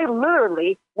 Like, I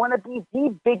literally want to be the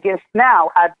biggest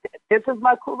now. This is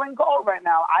my current goal right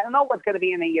now. I don't know what's going to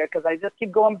be in a year because I just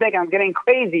keep going big. I'm getting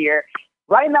crazier.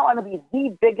 Right now, I want to be the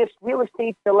biggest real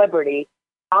estate celebrity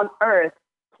on earth.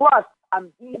 Plus,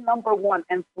 I'm the number one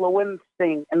influencer,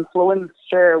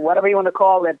 whatever you want to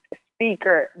call it,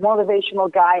 speaker,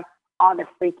 motivational guy on the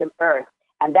freaking earth.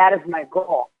 And that is my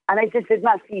goal. And I just did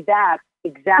not see that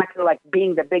exactly like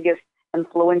being the biggest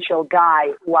influential guy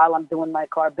while I'm doing my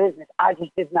car business. I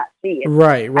just did not see it.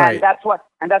 Right. And that's why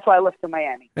I left to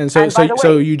Miami. And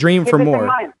so you dream for more.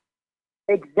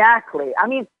 Exactly. I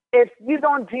mean, if you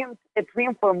don't dream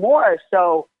for more,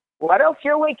 so what else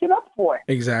you're waking up for?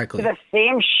 Exactly. The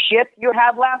same shit you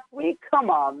had last week? Come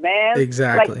on, man.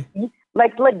 Exactly.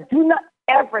 Like do not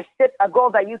ever set a goal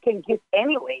that you can get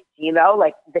anyways, you know?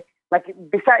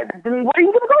 Besides, then what are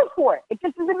you going to go for? It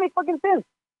just doesn't make fucking sense.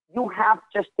 You have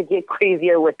just to get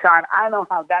crazier with time. I don't know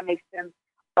how that makes sense,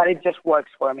 but it just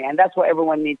works for me. And that's what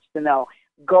everyone needs to know.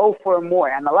 Go for more.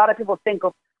 And a lot of people think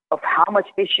of how much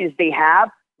issues they have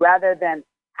rather than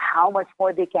how much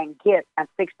more they can get and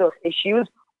fix those issues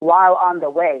while on the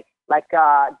way. Like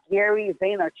Gary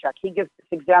Vaynerchuk, he gives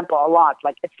this example a lot.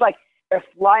 Like it's like you're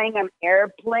flying an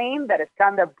airplane that is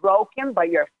kind of broken, but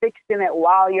you're fixing it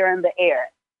while you're in the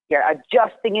air. You're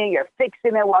adjusting it, you're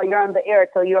fixing it while you're in the air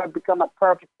till you become a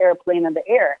perfect airplane in the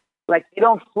air. Like you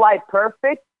don't fly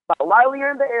perfect, but while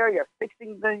you're in the air, you're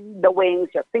fixing the wings,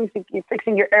 you're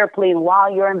fixing your airplane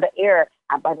while you're in the air.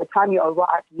 And by the time you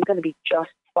arrive, you're going to be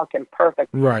just fucking perfect.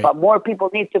 Right. But more people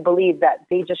need to believe that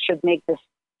they just should make this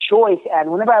choice.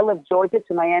 And whenever I left Georgia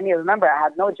to Miami, remember, I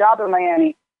had no job in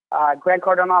Miami. Grant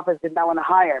Cardone office did not want to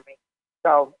hire me.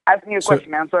 So asking your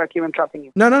question, man. I'm sorry I keep interrupting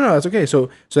you. No, that's okay.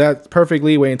 So that's perfect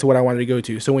leeway into what I wanted to go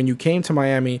to. So when you came to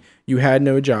Miami, you had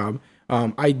no job.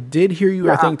 I did hear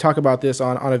you, I think, talk about this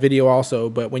on a video also.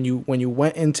 But when you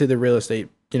went into the real estate,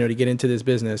 to get into this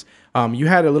business, you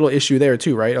had a little issue there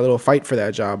too, right? A little fight for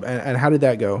that job. And how did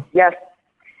that go? Yes,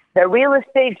 the real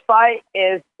estate fight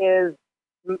it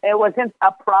wasn't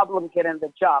a problem getting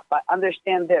the job. But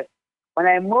understand this. When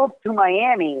I moved to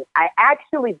Miami, I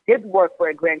actually did work for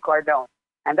a Grant Cardone.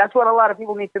 And that's what a lot of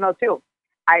people need to know too.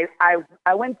 I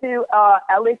went to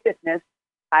LA Fitness.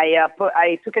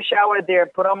 I took a shower there,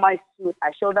 put on my suit.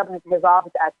 I showed up at his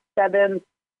office at 7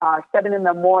 in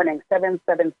the morning,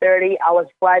 7:30. I was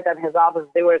flagged at his office.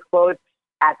 They were closed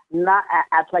at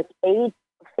like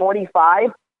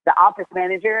 8:45. The office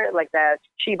manager, like the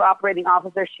chief operating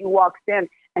officer, she walks in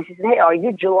and she said, "Hey, are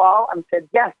you Jalal?" I said,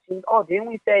 "Yes." She said, "Oh, didn't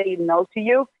we say no to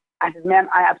you?" I said, "Ma'am,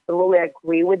 I absolutely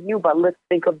agree with you, but let's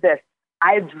think of this.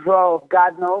 I drove,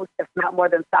 God knows, if not more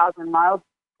than 1,000 miles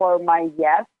for my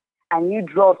yes, and you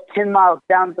drove 10 miles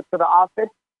down to the office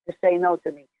to say no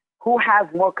to me. Who has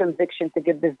more conviction to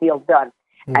get this deal done?"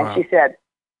 Wow.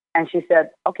 And she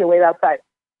said, "Okay, wait outside."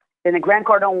 Then the Grant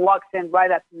Cardone walks in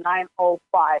right at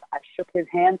 9:05. I shook his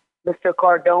hand. "Mr.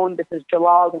 Cardone, this is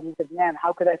Jalal." And he said, "Man,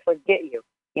 how could I forget you?"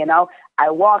 I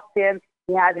walked in.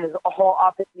 He had his whole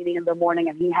office meeting in the morning,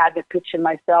 and he had me pitching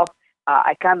myself.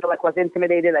 I kind of was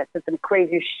intimidated. I said some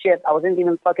crazy shit. I wasn't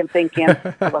even fucking thinking.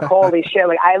 I was like, holy shit.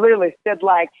 I literally said it's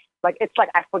like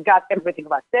I forgot everything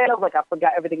about sales. Like I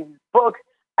forgot everything in his books.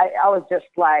 I was just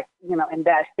in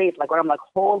that state, where I'm like,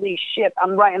 holy shit.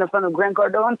 I'm right in front of Grant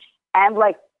Cardone and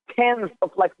tens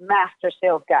of master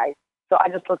sales guys. So I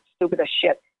just looked stupid as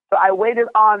shit. So I waited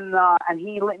on, and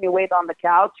he let me wait on the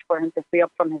couch for him to free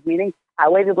up from his meeting. I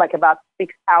waited about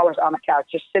 6 hours on the couch,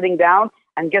 just sitting down.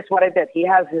 And guess what I did? He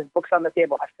has his books on the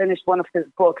table. I finished one of his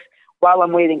books while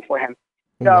I'm waiting for him.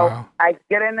 So wow. I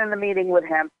get in the meeting with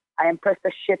him. I impressed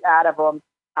the shit out of him.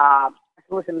 I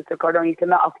said, "Listen, Mr. Cardone, you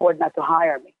cannot afford not to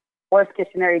hire me. Worst case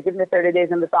scenario, give me 30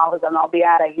 days in this office and I'll be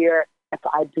out of here if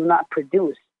I do not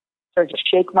produce. So just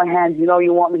shake my hand. You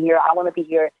want me here. I want to be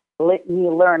here. Let me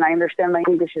learn. I understand my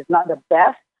English is not the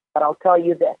best, but I'll tell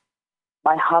you this.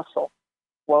 My hustle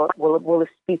will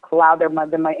speak louder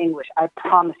than my English. I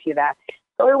promise you that."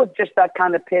 So it was just that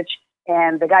kind of pitch.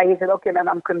 And the guy, he said, "Okay, man,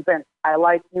 I'm convinced. I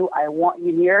like you. I want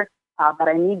you here. But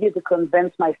I need you to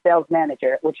convince my sales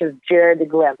manager," which is Jared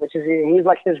DeGlant, he's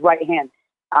like his right hand.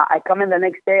 I come in the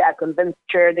next day. I convinced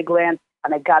Jared DeGlant,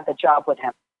 and I got the job with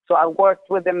him. So I worked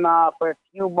with him for a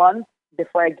few months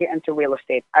before I get into real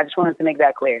estate. I just wanted to make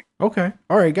that clear. Okay.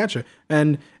 All right. Gotcha.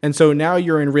 And so now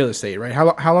you're in real estate, right?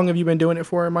 How long have you been doing it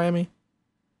for in Miami?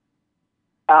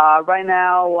 Right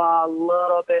now, a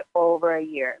little bit over a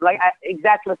year,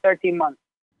 exactly 13 months.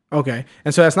 Okay.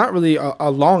 And so that's not really a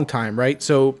long time, right?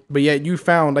 So, but yet you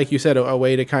found, like you said, a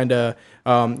way to kind of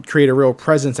create a real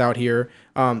presence out here.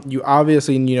 You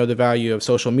obviously, the value of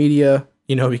social media,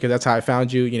 because that's how I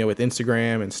found you, with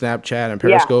Instagram and Snapchat and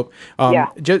Periscope.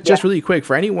 Just really quick,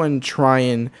 for anyone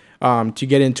trying to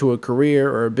get into a career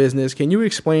or a business, can you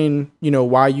explain,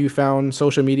 why you found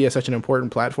social media such an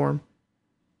important platform?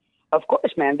 Of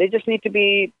course, man. They just need to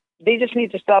be, they just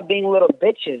need to stop being little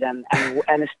bitches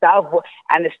and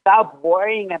stop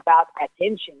worrying about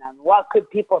attention and what could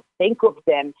people think of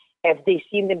them if they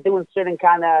see them doing certain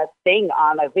kind of thing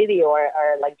on a video or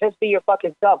like just be your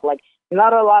fucking self. Like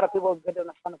not a lot of people are good in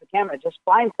front of the camera. Just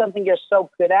find something you're so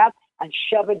good at and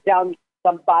shove it down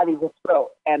somebody's throat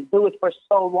and do it for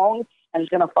so long and it's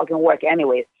gonna fucking work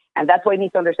anyways. And that's what you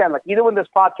need to understand. Like you're doing this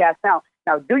podcast now.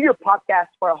 Now do your podcast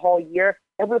for a whole year,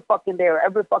 every fucking day or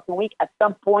every fucking week. At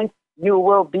some point, you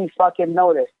will be fucking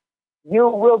noticed. You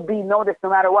will be noticed no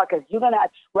matter what, because you're going to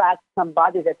attract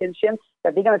somebody's attention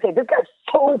that they're going to say, this guy's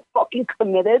so fucking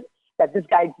committed that this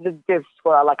guy did this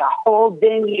for like a whole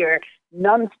damn year,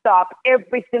 nonstop,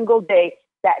 every single day.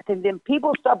 And then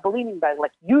people start believing that,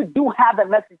 like, you do have a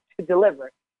message to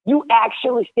deliver. You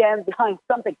actually stand behind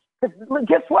something. Because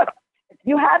guess what? If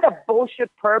you had a bullshit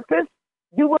purpose,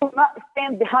 you will not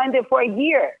stand behind it for a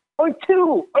year or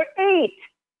 2 or 8.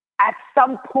 At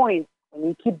some point, when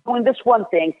you keep doing this one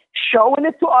thing, showing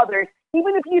it to others,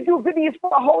 even if you do videos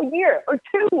for a whole year or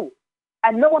 2,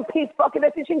 and no one pays fucking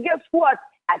attention, guess what?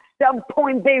 At some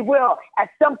point, they will. At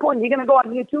some point, you're going to go on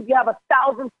YouTube, you have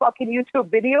 1,000 fucking YouTube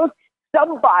videos.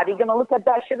 Somebody going to look at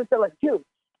that shit and say, like, dude,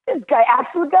 this guy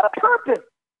actually got a purpose.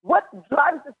 What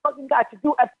drives this fucking guy to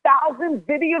do 1,000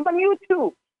 videos on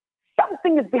YouTube?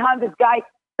 Something is behind this guy.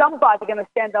 Somebody's going to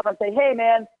stand up and say, hey,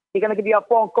 man, he's going to give you a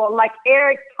phone call like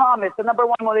Eric Thomas, the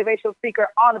 #1 motivational speaker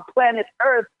on planet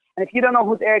Earth. And if you don't know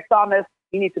who's Eric Thomas,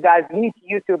 you need to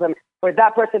YouTube him. For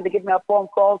that person to give me a phone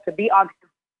call, to be on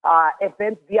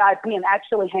event VIP and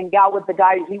actually hang out with the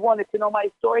guy. He wanted to know my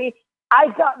story. I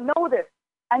got noticed.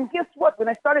 And guess what? When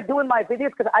I started doing my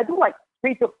videos, because I do like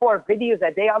 3 to 4 videos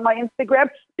a day on my Instagram,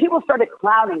 people started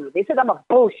clowning me. They said I'm a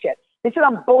bullshit. They said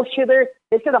I'm a bullshitter.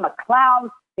 They said I'm a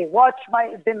clown. They watch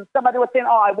then somebody was saying,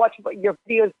 oh, I watch your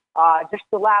videos just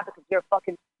to laugh because you're a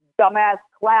fucking dumbass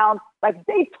clown. Like,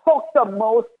 they talk the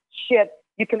most shit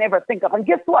you can ever think of. And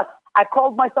guess what? I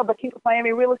called myself the king of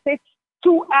Miami real estate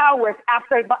 2 hours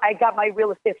after I got my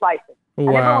real estate license. And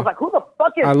everyone was like, who the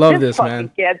fuck is this fucking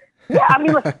man. kid? Yeah, I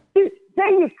mean, like,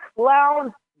 they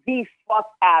clown the fuck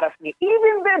out of me.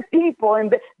 Even the people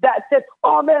that said,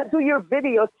 oh, man, do your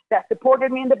videos, that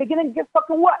supported me in the beginning, guess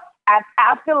fucking what? And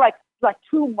after like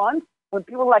 2 months, when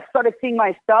people like started seeing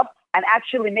my stuff and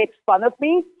actually made fun of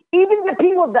me, even the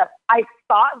people that I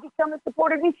thought kind of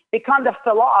supported me, they kind of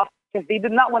fell off because they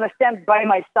did not want to stand by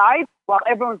my side while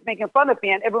everyone's making fun of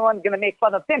me and everyone's going to make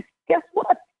fun of them. Guess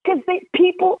what? Because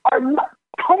people are not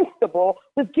comfortable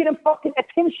with getting fucking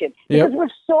attention because we're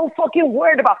so fucking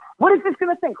worried about what is this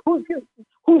going to think?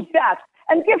 Who's that?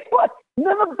 And guess what?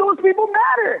 None of those people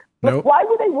matter. Like, why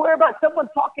would they worry about someone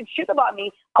talking shit about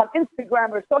me on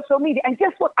Instagram or social media? And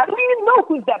guess what? I don't even know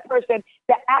who's that person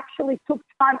that actually took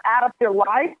time out of their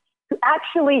life to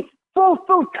actually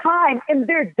fulfill time in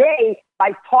their day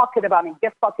by talking about me.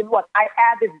 Guess fucking what? I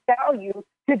added value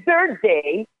to their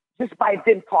day just by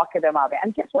them talking about it.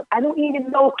 And guess what? I don't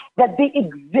even know that they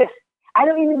exist. I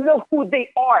don't even know who they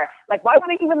are. Like, why would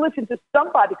I even listen to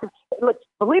somebody? Because, look,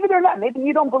 believe it or not, maybe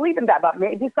you don't believe in that, but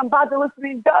maybe somebody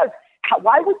listening does.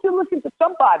 Why would you listen to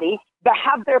somebody that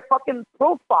have their fucking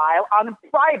profile on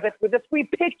private with the 3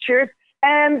 pictures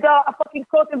and a fucking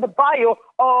quote in the bio,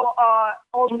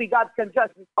 only God can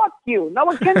judge me? Fuck you. No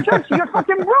one can judge you. You're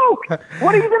fucking broke.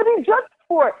 What are you going to be judged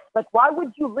for? Like, why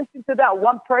would you listen to that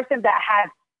one person that has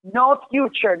no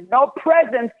future, no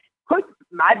present,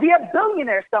 might be a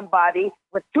billionaire, somebody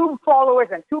with 2 followers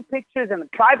and 2 pictures and a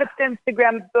private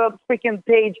Instagram freaking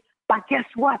page. But guess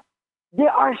what? They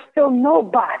are still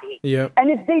nobody. Yep.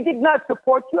 And if they did not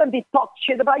support you and they talk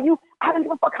shit about you, I don't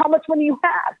give a fuck how much money you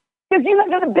have. Because you're not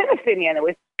going to benefit me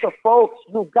anyway. So, folks,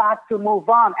 you got to move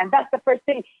on. And that's the first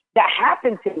thing that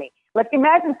happened to me. Like,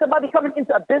 imagine somebody coming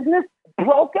into a business,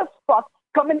 broke as fuck,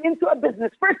 coming into a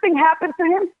business. First thing happened to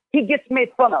him, he gets made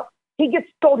fun of. He gets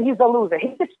told he's a loser.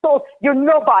 He gets told you're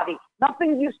nobody.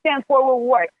 Nothing you stand for will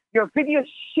work. Your video's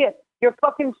shit. You're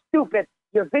fucking stupid.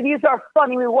 Your videos are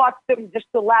funny. We watch them just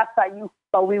to laugh at you,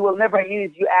 but we will never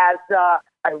use you as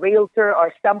a realtor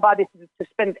or somebody to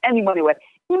spend any money with.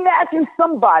 Imagine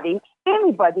somebody,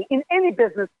 anybody in any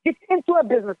business gets into a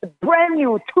business, brand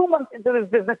new, 2 months into this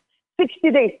business,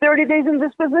 60 days, 30 days in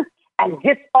this business, and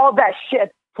gets all that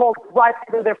shit talked right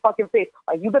into their fucking face.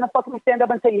 Are you going to fucking stand up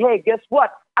and say, hey, guess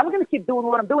what? I'm going to keep doing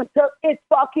what I'm doing till it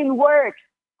fucking works.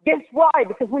 Guess why?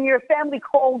 Because when your family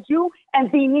calls you and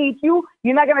they need you,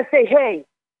 you're not going to say, hey,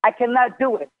 I cannot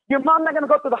do it. Your mom's not going to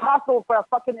go to the hospital for a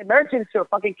fucking emergency or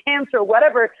fucking cancer or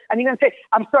whatever, and you're going to say,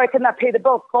 I'm sorry, I cannot pay the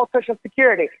bills. Call Social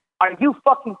Security. Are you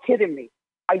fucking kidding me?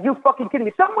 Are you fucking kidding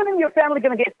me? Someone in your family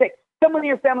going to get sick. Someone in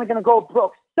your family going to go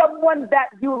broke. Someone that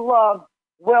you love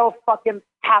will fucking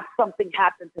have something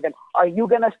happen to them. Are you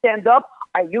going to stand up?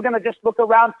 Are you going to just look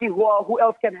around, see who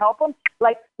else can help them?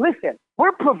 Like, listen,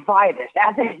 we're providers.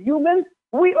 As a human,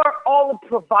 we are all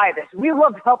providers. We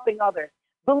love helping others.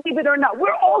 Believe it or not,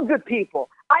 we're all good people.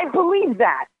 I believe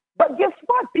that. But guess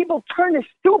what? People turn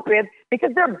stupid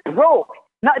because they're broke,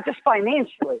 not just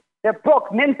financially. They're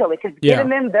broke mentally because getting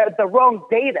them the wrong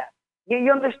data.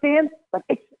 You understand? Like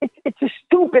it's just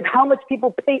stupid how much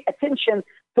people pay attention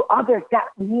to others. That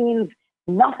means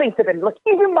nothing to them. Look,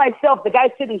 even myself, the guy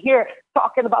sitting here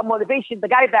talking about motivation, the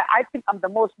guy that I think I'm the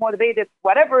most motivated,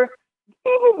 whatever,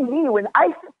 even me, when I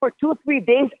sit for 2-3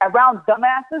 days around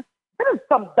dumbasses, there's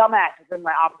some dumbasses in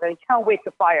my office. I can't wait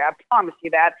to fire. I promise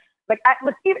you that.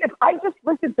 Even if I just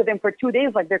listen to them for 2 days,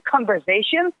 like their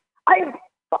conversations, I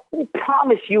fucking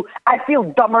promise you, I feel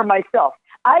dumber myself.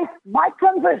 My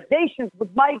conversations with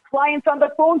my clients on the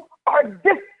phone are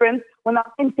different when I'm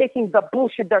intaking the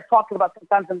bullshit they're talking about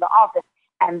sometimes in the office.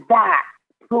 And that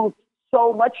proves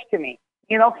so much to me.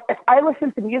 You know, if I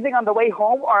listen to music on the way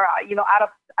home or,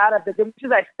 out of the gym,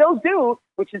 which I still do,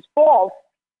 which is false,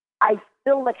 I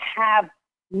still have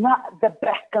not the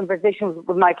best conversations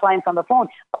with my clients on the phone.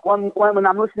 When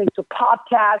I'm listening to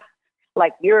podcasts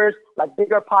like yours, like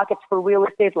Bigger Pockets for Real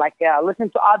Estate, like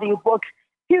listening to audiobooks,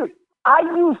 dude, I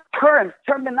use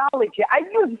terminology. I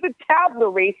use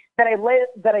vocabulary that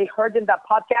I heard in that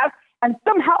podcast, and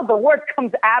somehow the word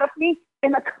comes out of me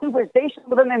in a conversation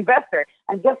with an investor.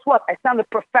 And guess what? I sounded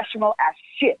professional as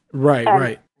shit.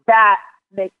 Right. That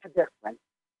makes a difference.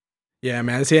 Yeah,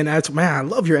 man. See, and I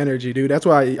love your energy, dude. That's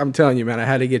why I'm telling you, man, I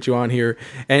had to get you on here.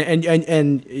 And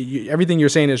everything you're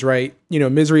saying is right. You know,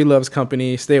 misery loves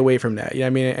company. Stay away from that. You know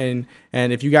what I mean?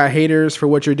 And if you got haters for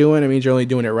what you're doing, it means you're only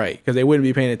doing it right, because they wouldn't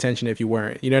be paying attention if you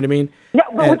weren't. You know what I mean? Yeah,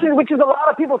 which is a lot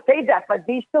of people say that, but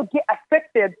they still get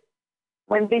affected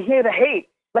when they hear the hate.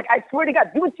 Like, I swear to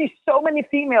God, you would see so many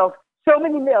females, so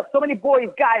many males, so many boys,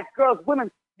 guys, girls,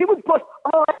 women. They would post,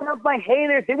 oh, I love my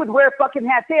haters. They would wear fucking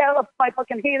hats. Hey, I love my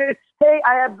fucking haters. Hey,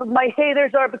 my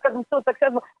haters are because I'm so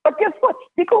successful. But guess what?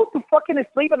 They go to fucking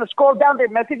sleep and scroll down their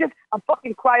messages and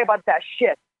fucking cry about that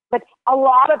shit. Like, a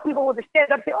lot of people would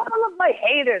stand up and say, oh, I love my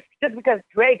haters. Just because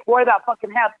Drake wore that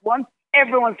fucking hat once,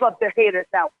 everyone's loved their haters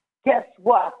now. Guess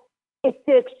what? It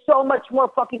takes so much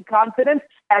more fucking confidence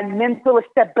and mental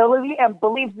stability and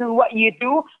beliefs in what you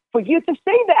do for you to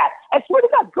say that. I swear to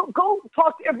God, go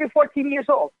talk to every 14 years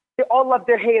old. They all love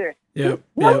their haters. No,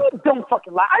 you don't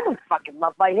fucking lie. I don't fucking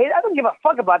love my haters. I don't give a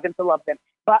fuck about them to love them.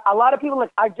 But a lot of people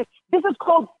this is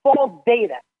called false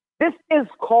data. This is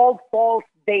called false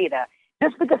data.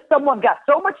 Just because someone got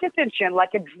so much attention,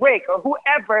 like a Drake or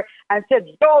whoever, and said,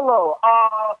 YOLO,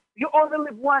 you only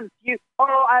live once,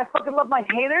 I fucking love my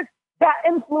haters, that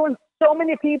influenced so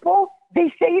many people.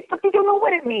 They say it, but they don't know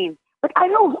what it means. Like, I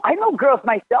know girls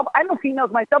myself. I know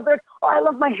females myself. They're, oh, I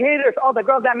love my haters. Oh, the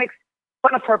girl that makes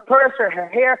fun of her purse or her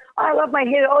hair. Oh, I love my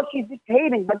haters. Oh, she's just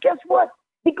hating. But guess what?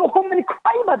 They go home and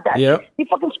cry about that. Yep. They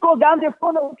fucking scroll down their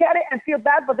phone and look at it and feel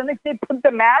bad, but the next day put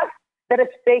the mask that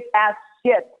it's fake ass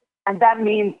shit. And that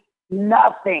means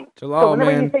nothing. Jalal, so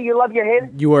whenever man, you say you love your haters,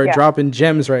 you are dropping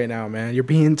gems right now, man. You're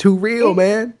being too real,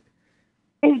 man.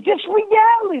 It's just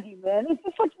reality, man. It's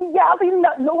just like reality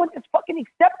no one is fucking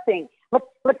accepting.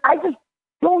 Like I just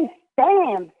don't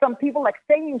stand some people like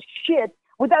saying shit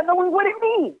without knowing what it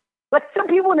means. Like, some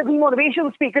people want to be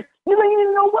motivational speakers. You don't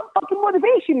even know what fucking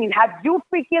motivation means. Have you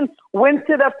freaking went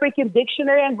to the freaking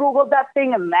dictionary and Googled that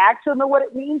thing and actually know what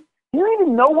it means? You don't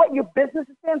even know what your business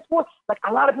stands for. Like,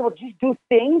 a lot of people just do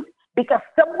things because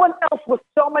someone else with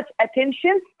so much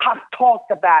attention has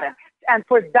talked about it. And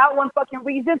for that one fucking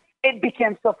reason, it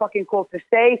became so fucking cool to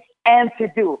say and to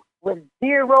do with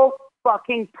zero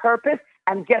fucking purpose.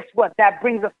 And guess what? That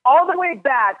brings us all the way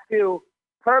back to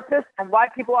purpose and why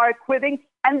people are quitting.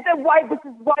 And then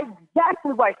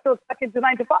exactly why still stuck into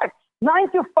 9 to 5.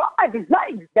 9 to 5 is not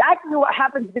exactly what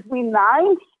happens between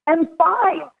 9 and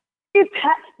 5.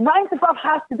 9 to 5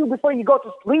 has to do before you go to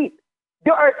sleep.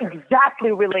 They are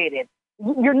exactly related.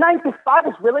 Your 9 to 5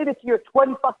 is related to your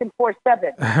 24/7.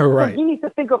 Right. So you need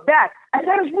to think of that. And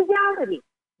that is reality.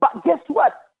 But guess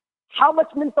what? How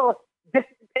much mental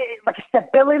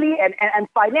stability and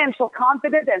financial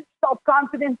confidence and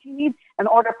self-confidence you need in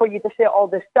order for you to say all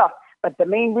this stuff. But the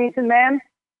main reason, man,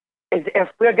 is if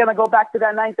we're going to go back to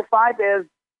that 9 to 5 is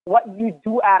what you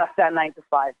do out of that 9 to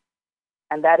 5.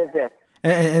 And that is it.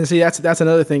 And see, that's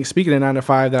another thing. Speaking of 9 to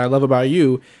 5, that I love about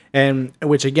you, and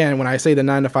which again, when I say the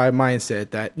 9 to 5 mindset,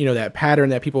 that that pattern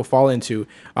that people fall into,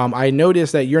 I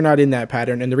notice that you're not in that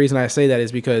pattern, and the reason I say that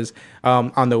is because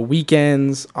on the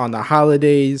weekends, on the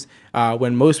holidays,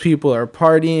 When most people are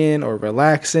partying or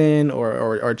relaxing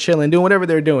or chilling, doing whatever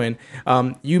they're doing,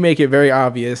 you make it very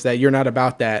obvious that you're not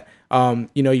about that.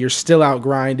 You're still out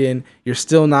grinding, you're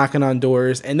still knocking on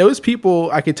doors, and those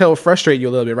people, I could tell, frustrate you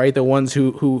a little bit, right? The ones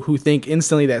who think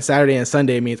instantly that Saturday and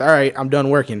Sunday means, all right, I'm done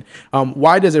working.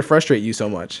 Why does it frustrate you so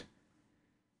much?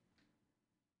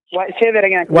 What, say that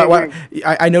again.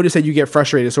 I noticed that you get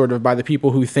frustrated sort of by the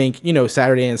people who think,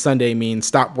 Saturday and Sunday means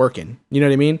stop working. You know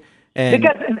what I mean? And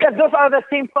because those are the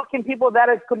same fucking people that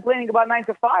is complaining about 9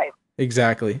 to 5.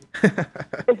 Exactly.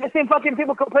 It's the same fucking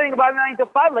people complaining about 9 to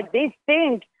 5. Like, they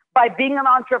think by being an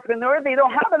entrepreneur, they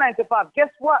don't have a 9 to 5. Guess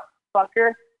what,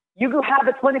 fucker? You can have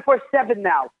it 24/7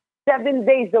 now, 7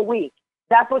 days a week.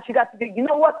 That's what you got to do. You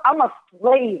know what? I'm a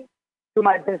slave to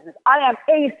my business. I am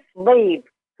a slave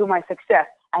to my success.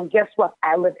 And guess what?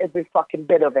 I live every fucking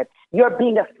bit of it. You're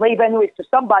being a slave anyways to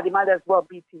somebody, might as well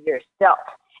be to yourself.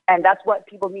 And that's what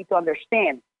people need to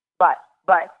understand. But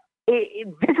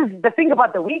this is the thing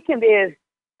about the weekend is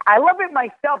I love it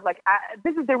myself. Like,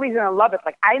 this is the reason I love it.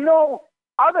 Like, I know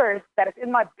others that is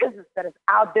in my business that is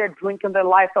out there drinking their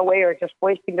life away or just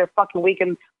wasting their fucking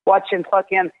weekend watching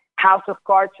fucking House of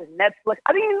Cards and Netflix.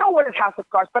 I didn't even know what is House of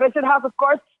Cards, but I said House of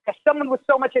Cards because someone with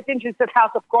so much attention said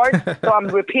House of Cards, so I'm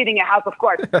repeating a House of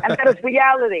Cards. And that is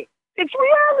reality. It's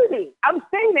reality. I'm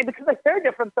saying it because I heard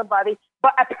it from somebody,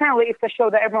 but apparently it's a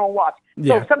show that everyone watched.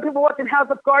 Yeah. So some people watching House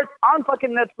of Cards on fucking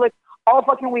Netflix all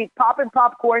fucking week, popping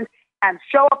popcorn, and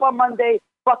show up on Monday,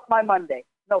 fuck my Monday.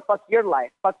 No, fuck your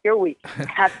life, fuck your week.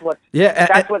 That's what.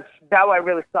 That's how I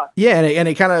really suck. Yeah, and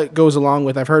it kind of goes along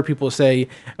with, I've heard people say,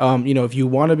 if you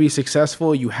want to be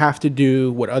successful, you have to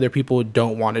do what other people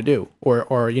don't want to do, or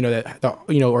or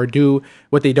do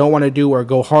what they don't want to do, or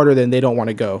go harder than they don't want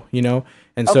to go.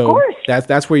 And so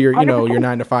that's where your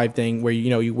 9 to 5 thing, where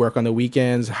you work on the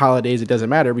weekends, holidays, it doesn't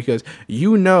matter because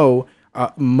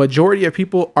majority of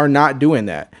people are not doing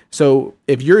that. So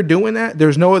if you're doing that,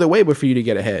 there's no other way but for you to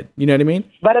get ahead. You know what I mean?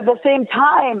 But at the same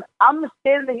time, I'm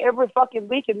standing every fucking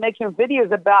week and making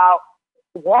videos about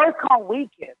work on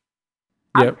weekends.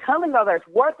 I'm telling others,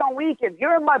 work on weekends.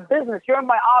 You're in my business. You're in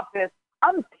my office.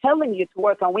 I'm telling you to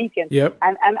work on weekends. Yep.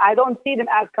 And I don't see them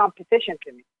as competition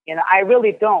to me. I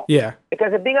really don't. Yeah.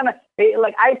 Because if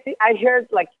I hear,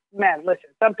 like, man, listen,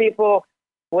 some people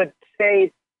would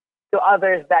say to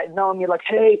others that know me, like,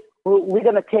 hey, we're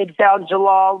going to take down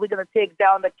Jalal, we're going to take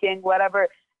down the king, whatever.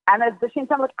 And at the same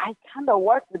time, like, I kind of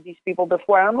worked with these people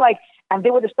before. And I'm like, and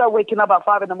they would start waking up at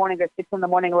 5 in the morning or 6 in the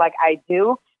morning like I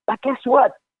do. But guess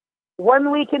what?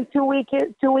 1 week and 2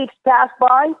 weeks pass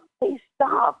by, they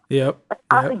stop. Yep.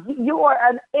 You are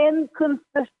an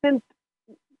inconsistent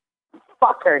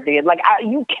fucker, dude. Like,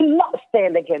 you cannot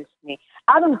stand against me.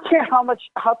 I don't care how much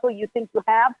hustle you think you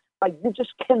have. Like, you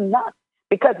just cannot.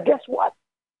 Because guess what?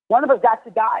 One of us got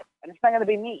to die, and it's not going to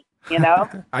be me,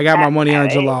 I got my money on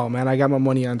Jalal, man. I got my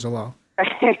money on Jalal.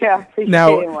 Yeah,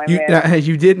 now,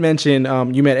 you did mention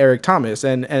you met Eric Thomas,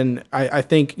 and I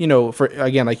think, for,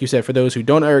 again, like you said, for those who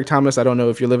don't know Eric Thomas, I don't know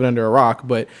if you're living under a rock,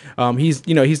 but he's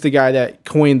the guy that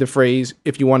coined the phrase,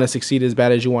 if you want to succeed as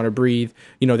bad as you want to breathe,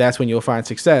 that's when you'll find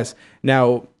success.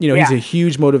 Now, he's a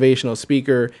huge motivational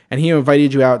speaker, and he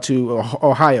invited you out to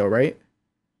Ohio, right?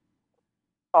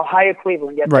 Ohio,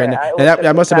 Cleveland. Yes, right. Now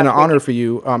that must have been an honor for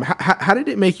you. How did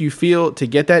it make you feel to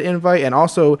get that invite? And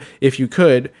also, if you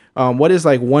could, what is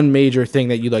like one major thing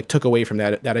that you took away from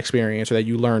that experience, or that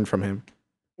you learned from him?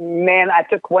 Man, I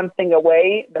took one thing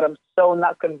away that I'm so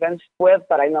not convinced with,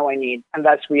 but I know I need, and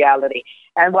that's reality.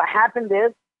 And what happened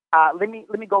is, let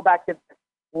me go back to this.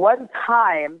 One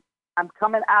time, I'm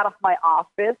coming out of my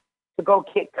office to go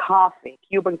get coffee,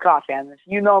 Cuban coffee. And if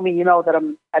you know me, you know that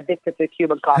I'm addicted to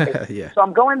Cuban coffee. Yeah. So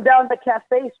I'm going down the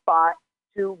cafe spot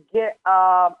to get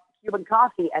Cuban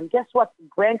coffee. And guess what?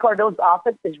 Grant Cardone's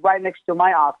office is right next to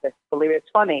my office. Believe it, it's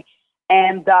funny.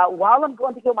 And while I'm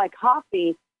going to get my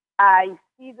coffee, I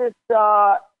see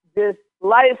this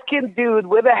light-skinned dude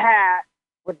with a hat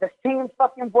with the same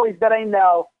fucking voice that I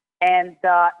know. And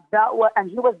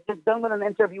he was just done with an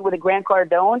interview with Grant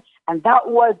Cardone, and that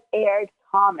was Eric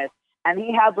Thomas. And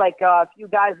he had like a few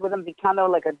guys with him, kind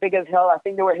of like as big as hell. I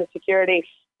think they were his security.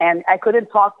 And I couldn't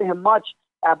talk to him much,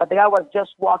 but the guy was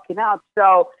just walking out.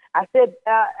 So I said,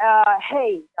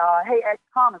 hey, Eric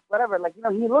Thomas, whatever. Like,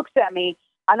 he looks at me,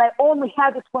 and I only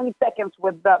had the 20 seconds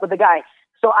with the guy.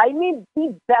 So I made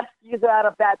the best use out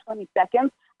of that 20 seconds.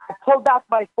 I pulled out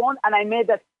my phone, and I made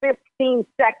that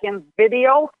 15-second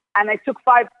video, and I took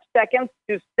 5 seconds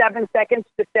to 7 seconds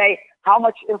to say how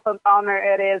much of an honor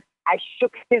it is. I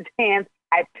shook his hand.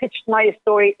 I pitched my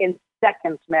story in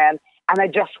seconds, man, and I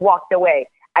just walked away.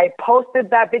 I posted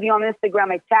that video on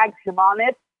Instagram. I tagged him on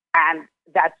it, and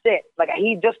that's it. Like,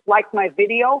 he just liked my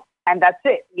video, and that's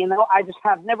it. You know, I just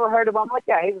have never heard of him. I'm like,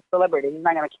 yeah, he's a celebrity. He's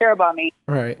not gonna care about me.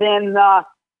 Right. Then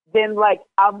like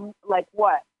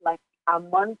what? Like a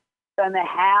month and a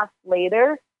half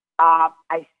later,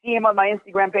 I see him on my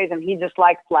Instagram page, and he just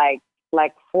likes like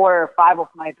 4 or 5 of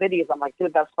my videos. I'm like,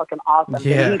 dude, that's fucking awesome.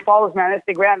 Yeah. And he follows me on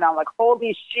Instagram, and I'm like,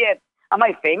 holy shit, am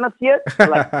I famous yet?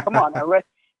 Like, come on,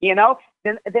 you know.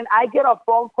 Then I get a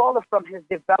phone call from his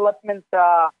development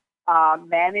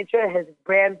manager, his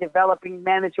brand developing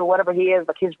manager, whatever he is,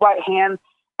 like his right hand,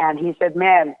 and he said,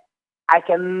 man,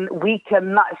 we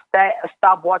cannot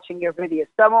stop watching your videos.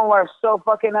 Some of them are so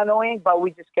fucking annoying, but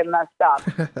we just cannot stop.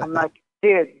 I'm like,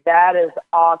 dude, that is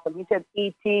awesome. He said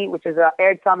E.T., which is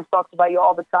Eric Thomas talks about you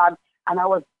all the time, and I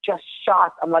was just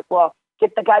shocked. I'm like, well,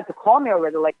 get the guy to call me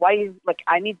already. Like, why? Like,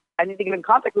 I need to get in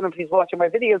contact with him if he's watching my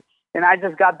videos. And I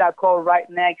just got that call right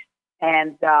next,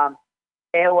 and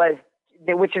it was,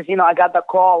 which is, you know, I got the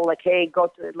call like, hey,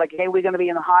 we're gonna be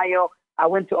in Ohio. I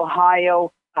went to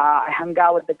Ohio. I hung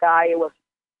out with the guy. It was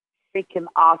freaking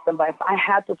awesome. But if I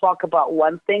had to talk about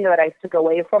one thing that I took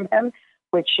away from him,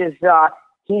 which is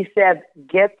he said,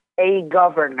 get a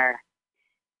governor.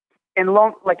 In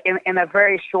a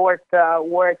very short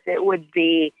words, it would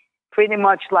be pretty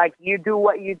much like, you do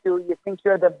what you do. You think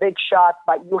you're the big shot,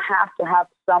 but you have to have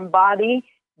somebody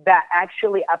that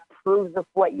actually approves of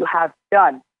what you have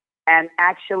done. And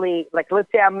actually, like, let's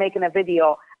say I'm making a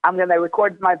video, I'm going to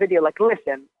record my video. Like,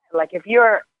 listen, like, if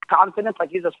you're confident,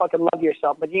 like, you just fucking love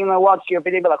yourself, but you're going to watch your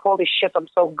video and be like, holy shit, I'm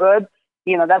so good.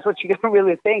 You know, that's what you're going to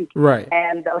really think. Right.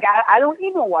 And like, I don't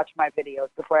even watch my videos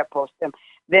before I post them.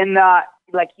 Then,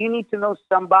 like, you need to know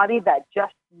somebody that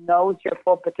just knows your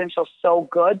full potential so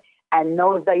good and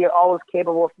knows that you're always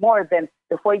capable of more. Than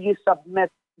before you submit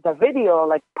the video,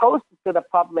 like, post it to the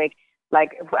public.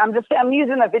 Like, I'm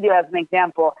using a video as an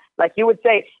example. Like, you would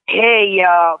say, hey,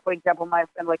 for example, my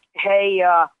friend, like, hey,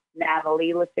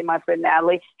 Natalie, let's say my friend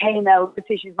Natalie, hey, Natalie, let's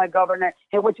say she's my governor.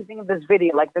 Hey, what you think of this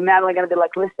video? Like, the Natalie going to be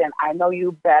like, listen, I know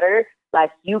you better.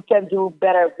 Like, you can do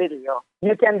better video.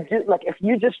 You can do, like, if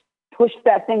you just push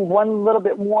that thing one little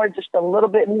bit more, just a little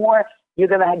bit more, you're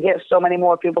going to get so many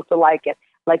more people to like it.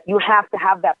 Like, you have to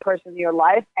have that person in your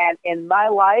life. And in my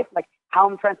life, like, how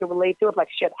I'm trying to relate to it, like,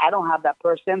 shit, I don't have that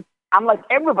person. I'm like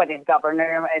everybody's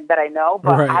governor that I know,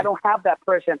 but right. I don't have that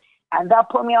person. And that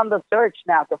put me on the search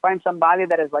now to find somebody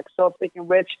that is like so freaking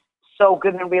rich, so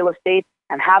good in real estate,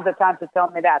 and have the time to tell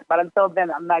me that. But until then,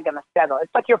 I'm not going to settle.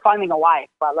 It's like you're finding a wife,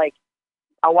 but like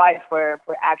a wife for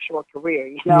actual career,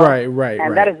 you know? Right.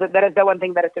 And right. that is the one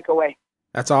thing that I took away.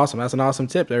 That's awesome. That's an awesome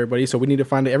tip, everybody. So we need to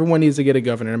find it. Everyone needs to get a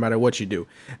governor no matter what you do.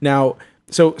 Now,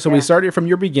 so we started from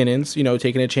your beginnings, you know,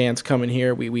 taking a chance coming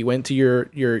here. We went to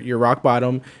your rock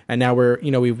bottom, and now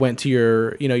we went to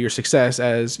your success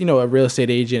as, you know, a real estate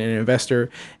agent and an investor.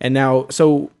 And now,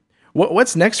 so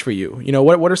what's next for you? You know,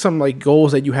 what are some like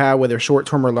goals that you have, whether short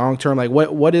term or long term? Like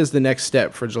what is the next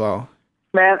step for Jalal?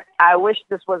 Man, I wish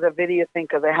this was a video thing,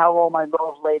 because I have all my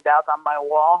goals laid out on my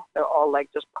wall. They're all like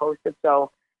just posted.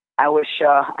 So I wish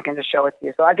I can just show it to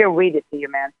you. So I can read it to you,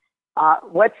 man.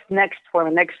 What's next for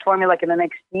me? Next for me, like in the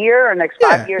next year or next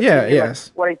 5 years? Yeah, like,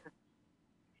 yes. What is it?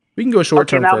 We can go short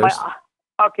term first.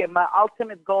 My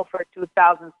ultimate goal for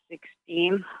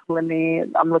 2016.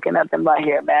 I'm looking at them right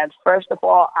here, man. First of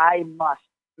all, I must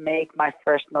make my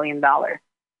first $1 million.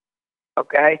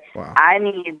 Okay? Wow. I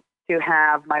need to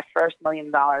have my first $1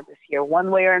 million this year, one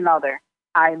way or another.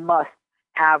 I must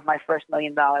have my first $1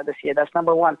 million this year. That's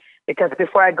number one. Because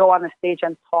before I go on the stage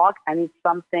and talk, I need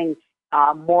something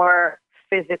more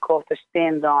physical to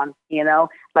stand on, you know?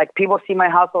 Like, people see my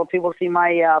hustle, people see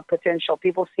my potential,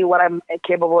 people see what I'm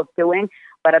capable of doing,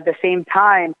 but at the same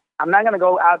time, I'm not going to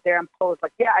go out there and post,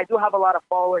 like, yeah, I do have a lot of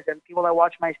followers and people that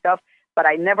watch my stuff, but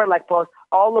I never, like, post,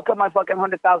 oh, look at my fucking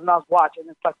 $100,000 watch, and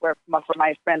it's like for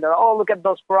my friend, or, oh, look at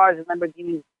those Ferraris and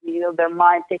Lamborghinis, you know, they're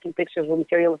mine, taking pictures with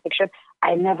materialistic shit.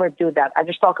 I never do that. I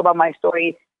just talk about my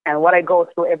story and what I go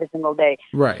through every single day.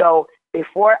 Right. So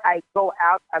before I go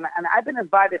out, and I've been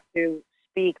invited to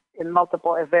speak in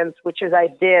multiple events, which is I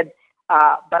did,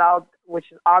 but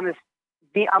which is honest.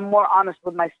 I'm more honest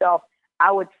with myself.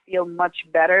 I would feel much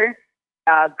better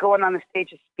going on the stage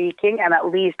and speaking, and at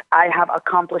least I have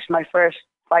accomplished my first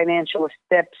financial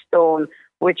stepstone,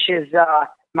 which is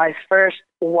my first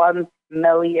 $1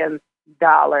 million.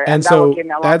 And so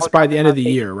that's by the end of the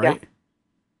year, right? Yeah.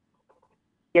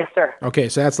 Yes, sir. Okay,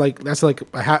 so that's like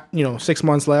 6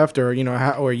 months left, or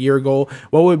or a year goal.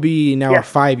 What would be now a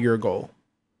 5-year goal?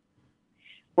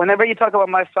 Whenever you talk about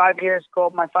my 5-year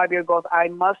goal, I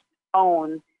must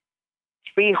own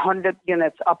 300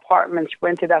 units, apartments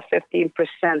rented at 15%.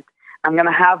 I'm going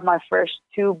to have my first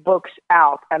 2 books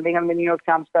out, and they're going to be New York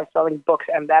Times best-selling books,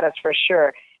 and that is for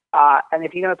sure. And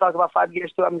if you're going to talk about 5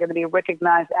 years too, I'm going to be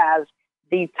recognized as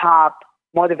the top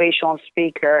motivational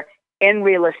speaker in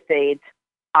real estate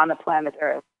on the planet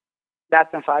Earth.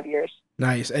 That's in 5 years.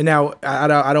 Nice. And now I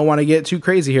don't want to get too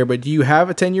crazy here, but do you have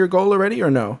a 10-year goal already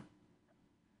or no?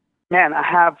 Man, I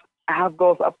have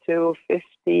goals up to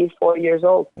 54 years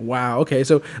old. Wow. Okay.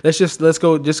 So let's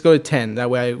go to 10. That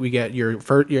way we get your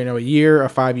first, a year, a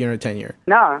 5 year, and a 10 year.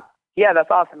 No. Yeah,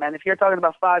 that's awesome, man. If you're talking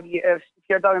about 5 years, if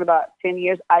you're talking about 10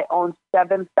 years, I own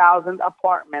 7,000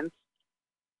 apartments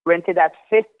rented at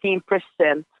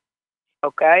 15%.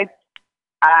 Okay.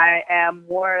 I am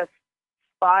worth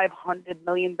 $500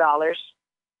 million.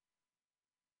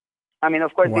 I mean,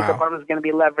 of course, Wow. these apartments are going to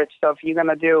be leveraged. So if you're going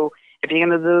to do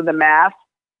the math,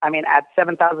 I mean, at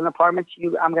 7,000 apartments,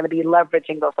 I'm going to be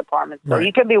leveraging those apartments. So Right.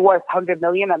 you could be worth 100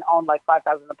 million and own like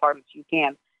 5,000 apartments. You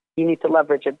can. You need to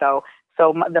leverage it though.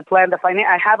 So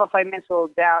I have a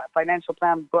financial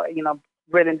plan,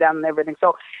 written down and everything.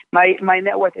 So my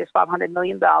net worth is $500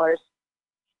 million.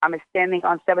 I'm standing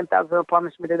on 7,000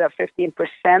 apartments. We did at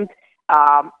 15%.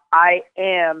 I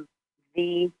am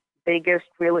the biggest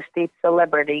real estate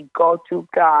celebrity, go-to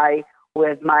guy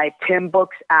with my 10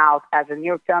 books out as a New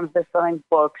York Times bestselling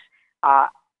books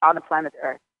on the planet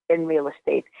Earth in real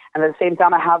estate. And at the same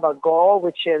time, I have a goal,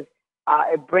 which is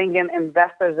bring in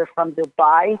investors from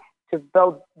Dubai to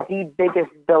build the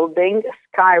biggest building,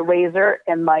 Skyraiser,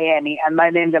 in Miami. And my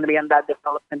name's going to be on that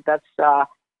development.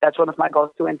 That's one of my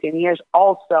goals too in 10 years.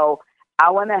 Also,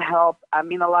 I want to help. I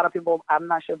mean, a lot of people, I'm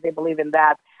not sure if they believe in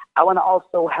that. I want to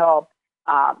also help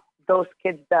those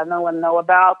kids that no one know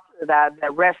about, that the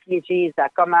refugees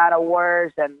that come out of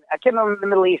wars. And I came from the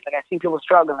Middle East. Like, I see people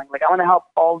struggling. Like, I want to help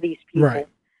all these people. Right.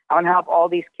 I want to help all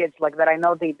these kids like that. I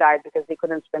know they died because they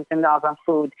couldn't spend $10 on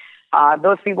food.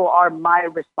 Those people are my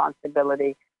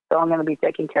responsibility. So I'm going to be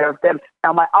taking care of them.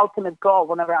 Now, my ultimate goal,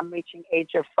 whenever I'm reaching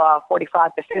age of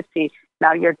 45 to 50,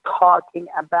 now you're talking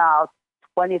about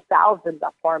 20,000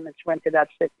 apartments rented at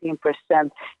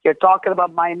 15%. You're talking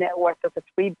about my net worth of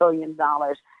 $3 billion.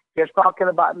 You're talking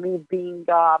about me being,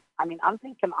 I'm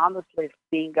thinking honestly of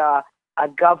being a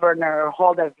governor,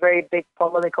 hold a very big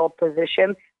political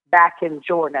position back in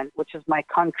Jordan, which is my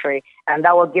country. And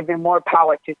that will give me more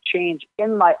power to change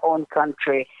in my own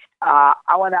country. I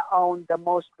want to own the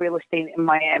most real estate in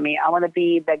Miami. I want to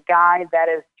be the guy that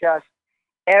is just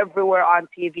everywhere on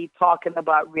TV talking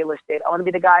about real estate. I want to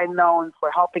be the guy known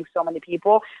for helping so many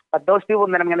people. But those people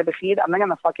that I'm going to feed, I'm not going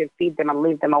to fucking feed them and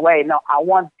leave them away. No, I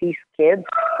want these kids,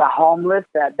 the homeless,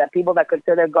 the people that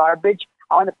consider garbage.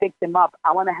 I want to pick them up.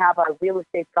 I want to have a real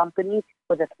estate company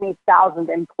with 3,000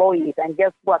 employees. And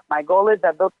guess what? My goal is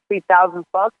that those 3,000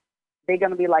 bucks, they're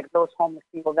going to be like those homeless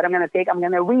people that I'm going to take. I'm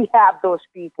going to rehab those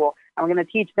people. I'm going to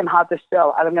teach them how to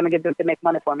sell. I'm going to get them to make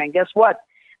money for me. And guess what?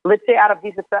 Let's say out of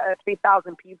these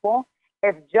 3,000 people,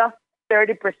 if just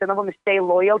 30% of them stay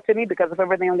loyal to me because of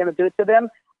everything I'm going to do to them,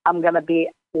 I'm going to be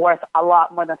worth a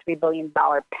lot more than $3 billion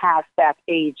past that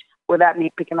age without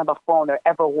me picking up a phone or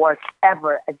ever work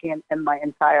ever again in my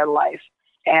entire life.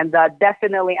 And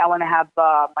definitely I want to have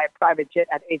my private jet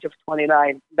at age of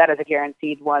 29. That is a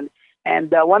guaranteed one.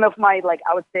 And one of my,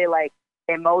 I would say,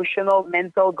 emotional,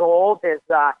 mental goals is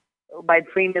my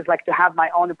dream is to have my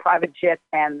own private jet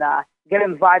and get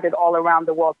invited all around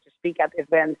the world to speak at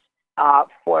events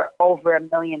for over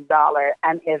 $1 million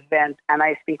an event, and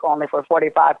I speak only for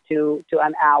 45 to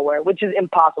an hour, which is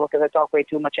impossible because I talk way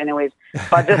too much anyways.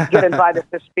 But just get invited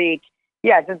to speak.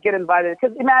 Yeah, just get invited.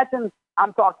 Because imagine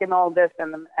I'm talking all this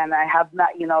and I have not,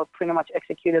 pretty much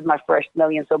executed my first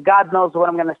million. So God knows what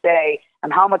I'm going to say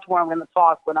and how much more I'm going to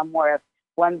talk when I'm worth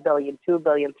 1 billion, 2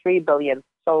 billion, 3 billion.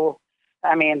 So,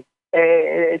 I mean,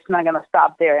 it's not going to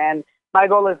stop there. And my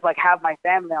goal is have my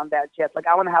family on that jet.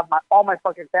 I want to have all my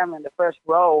fucking family in the first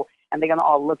row, and they're gonna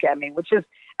all look at me, which is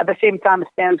at the same time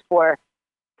stands for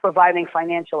providing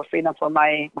financial freedom for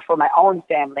my own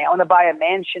family. I want to buy a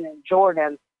mansion in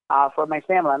Jordan for my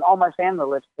family, and all my family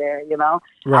lives there.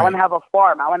 Right. I want to have a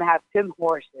farm. I want to have 10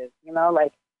 horses.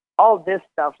 All this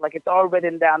stuff. It's all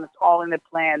written down. It's all in the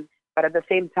plan. But at the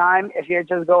same time, if you're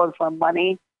just going for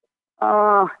money,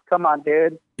 oh, come on,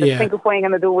 dude. Just think of what you're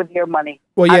going to do with your money.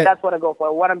 Well, yeah. That's what I go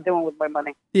for, what I'm doing with my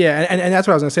money. Yeah, and that's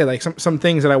what I was going to say. Some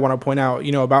things that I want to point out,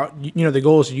 about, the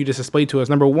goals you just displayed to us.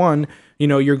 Number one,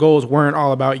 your goals weren't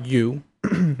all about you,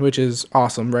 which is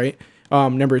awesome, right?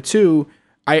 Number two,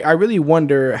 I really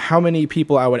wonder how many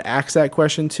people I would ask that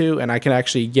question to, and I can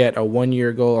actually get a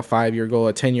 1-year goal, a 5-year goal,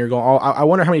 a 10-year goal. I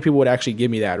wonder how many people would actually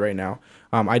give me that right now.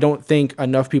 I don't think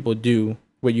enough people do.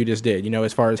 what you just did,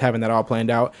 as far as having that all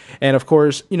planned out. And of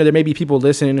course, there may be people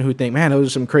listening who think, man, those are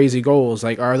some crazy goals.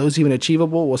 Like, are those even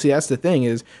achievable? Well, see, that's the thing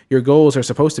is your goals are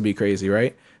supposed to be crazy,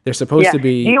 right? They're supposed to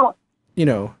be, Do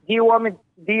you want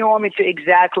me to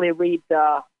exactly read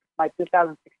my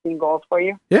 2016 goals for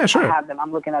you? Yeah, sure. I have them.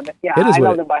 I'm looking at them. Yeah, I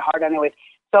know them by heart anyways.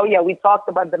 So yeah, we talked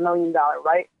about the $1 million,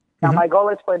 right? Now my goal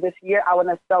is for this year, I want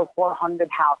to sell 400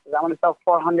 houses. I want to sell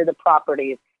 400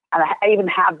 properties, and I even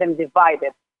have them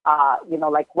divided.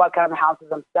 Like what kind of houses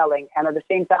I'm selling, and at the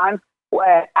same time,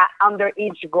 under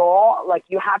each goal, like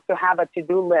you have to have a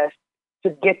to-do list to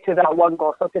get to that one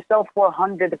goal. So to sell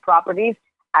 400 properties,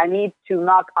 I need to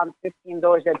knock on 15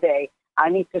 doors a day. I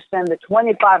need to send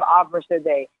 25 offers a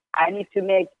day. I need to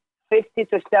make 50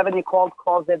 to 70 cold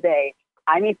calls a day.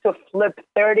 I need to flip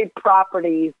 30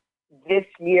 properties this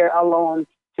year alone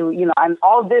to, and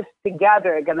all this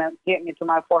together are going to get me to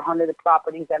my 400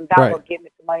 properties, and that will get me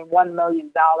to my $1 million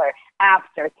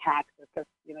after taxes, because,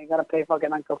 you got to pay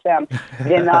fucking Uncle Sam.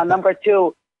 Then number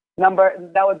two,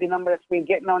 that would be number three,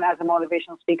 get known as a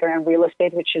motivational speaker in real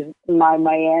estate, which is my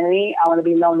Miami. I want to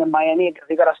be known in Miami because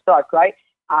you got to start, right?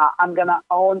 I'm going to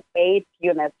own 8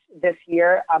 units this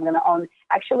year. I'm going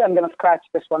to scratch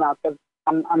this one out because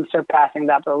I'm surpassing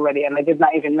that already, and I did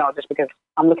not even know, just because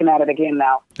I'm looking at it again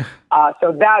now.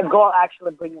 So that goal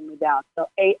actually bringing me down. So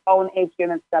own 8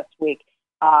 units that week.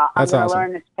 I'm going to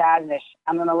learn Spanish.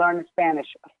 I'm going to learn Spanish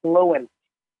fluent.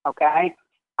 Okay.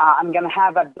 I'm going to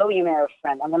have a billionaire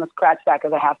friend. I'm going to scratch that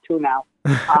because I have 2 now.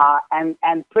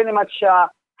 And pretty much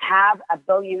have a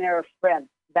billionaire friend.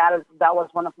 That was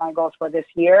one of my goals for this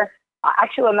year.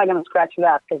 Actually, I'm not going to scratch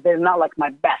that because they're not like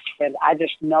my best friend. I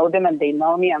just know them and they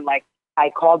know me, and like I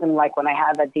call them like when I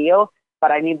have a deal, but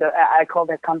I call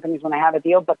their companies when I have a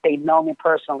deal, but they know me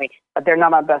personally, but they're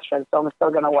not my best friends. So I'm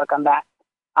still going to work on that.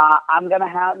 I'm going to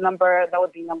have that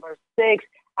would be number 6.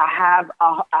 I have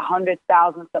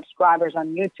 100,000 subscribers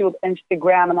on YouTube,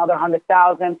 Instagram, another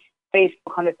 100,000, Facebook,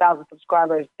 100,000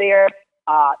 subscribers there.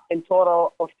 In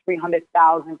total of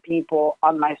 300,000 people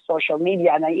on my social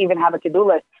media. And I even have a to-do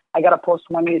list. I got to post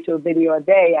 1 YouTube video a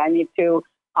day. I need to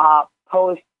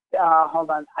post,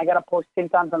 I got to post 10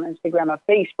 times on Instagram and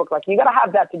Facebook. Like, you got to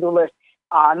have that to-do list.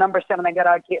 Number 7, I got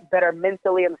to get better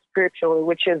mentally and spiritually,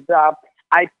 which is,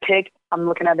 I'm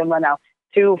looking at them right now,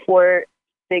 2, 4,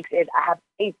 6, 8. I have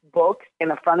 8 books in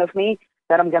the front of me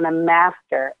that I'm going to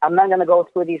master. I'm not going to go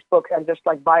through these books and just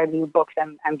like buy new books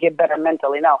and get better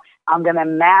mentally. No, I'm going to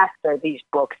master these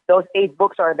books. Those 8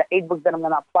 books are the 8 books that I'm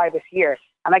going to apply this year.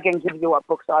 And I can give you what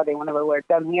books are they whenever we're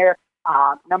done here.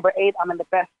 Number 8, I'm in the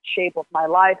best shape of my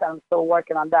life. I'm still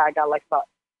working on that. I got like about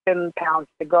 10 pounds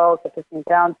to go, so 15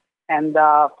 pounds, and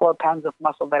 4 pounds of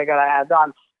muscle that I got to add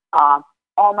on.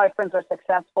 All my friends are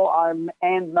successful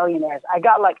and millionaires. I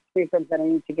got like 3 friends that I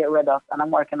need to get rid of, and I'm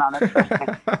working on it.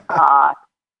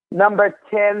 Number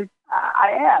 10,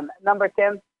 Number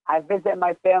 10, I visit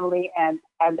my family and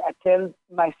attend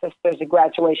my sister's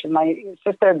graduation. My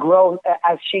sister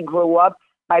as she grew up,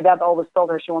 my dad always told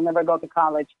her she will never go to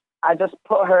college. I just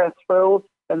put her through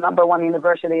the number 1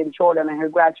 university in Jordan and her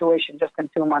graduation just in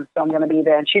 2 months. So I'm going to be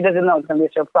there, and she doesn't know. It's going to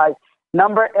be a surprise.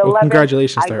 Number 11,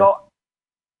 congratulations to her.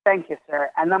 Thank you, sir.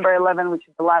 And number 11, which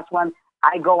is the last one,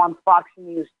 I go on Fox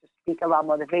News to speak about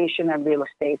motivation and real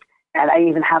estate. And I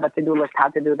even have a to-do list how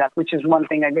to do that, which is one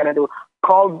thing I got to do.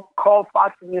 Call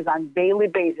Fox News on daily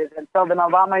basis and tell them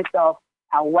about myself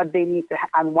and what they need to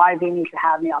and why they need to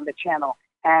have me on the channel.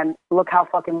 And look how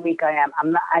fucking weak I am.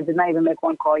 I did not even make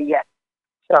 1 call yet.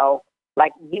 So,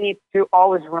 like, you need to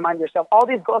always remind yourself, all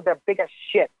these goals are big as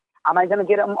shit. Am I going to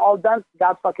get them all done?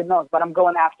 God fucking knows, but I'm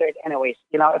going after it anyways.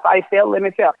 If I fail, let me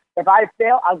fail. If I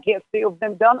fail, I'll get 3 of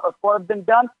them done or 4 of them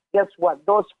done. Guess what?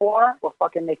 Those 4 will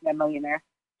fucking make me a millionaire.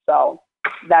 So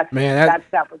that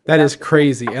is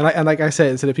crazy. And like I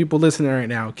said, so the people listening right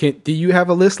now, do you have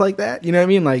a list like that? You know what I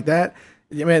mean? Like that.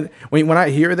 I mean, when I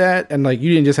hear that, and like you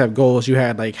didn't just have goals, you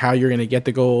had like how you're going to get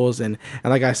the goals. And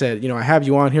like I said, I have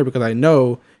you on here because I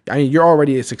know, you're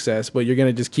already a success, but you're going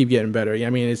to just keep getting better. I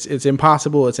mean, it's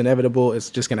impossible. It's inevitable. It's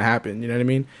just going to happen. You know what I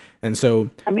mean? And so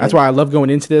that's why I love going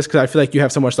into this, because I feel like you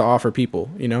have so much to offer people,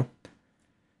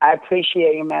 I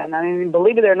appreciate you, man. I mean,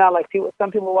 believe it or not, like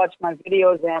some people watch my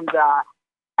videos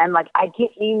and like I get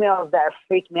emails that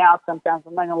freak me out sometimes.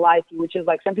 I'm not gonna lie to you, which is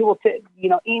like some people,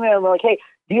 email like, hey,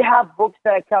 do you have books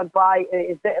that I can buy?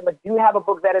 Do you have a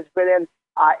book that is written?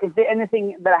 Is there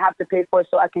anything that I have to pay for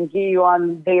so I can give you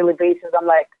on daily basis? I'm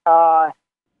like,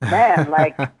 man,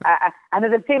 like, and at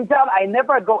the same time, I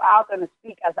never go out and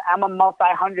speak as I'm a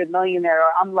multi-hundred millionaire,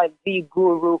 or I'm like the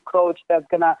guru coach that's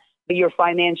gonna be your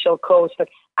financial coach. Like,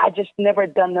 I just never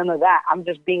done none of that. I'm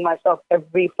just being myself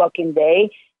every fucking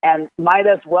day. and might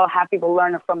as well have people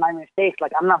learn from my mistakes.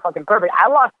 Like, I'm not fucking perfect. I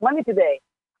lost money today.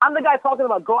 I'm the guy talking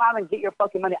about go out and get your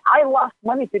fucking money. I lost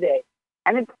money today,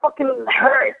 and it fucking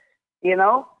hurts, you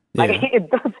know? Like, it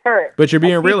does hurt. But you're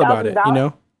being real about it, you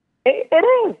know? It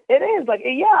is. Like,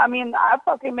 yeah, I mean, I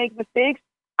fucking make mistakes.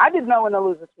 I didn't know when to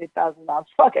lose the $3,000.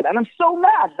 Fuck it. And I'm so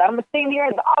mad that I'm staying here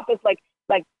in the office, like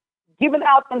giving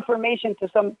out information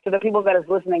to the people that is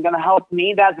listening, going to help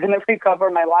me. That's going to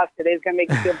recover my loss today. It's going to make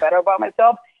me feel better about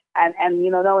myself. And you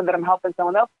know, knowing that I'm helping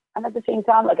someone else. And at the same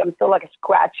time, like, I'm still like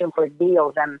scratching for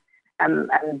deals and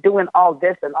doing all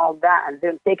this and all that and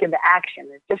then taking the action.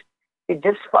 It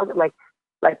just fucking like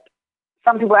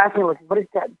some people ask me, like, what is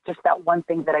that? Just that one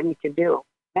thing that I need to do.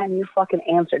 Man, you fucking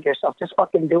answered yourself. Just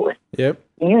fucking do it. Yep.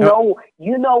 You know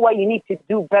what you need to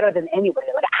do better than anybody.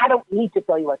 Like, I don't need to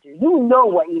tell you what to do. You know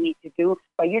what you need to do,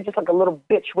 but you're just like a little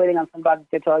bitch waiting on somebody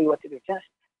to tell you what to do. Just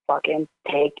fucking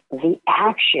take the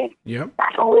action. Yep.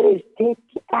 That's all it is. Take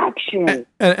the action.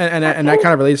 And that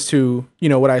kind of relates to, you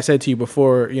know, what I said to you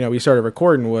before, you know, we started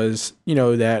recording was, you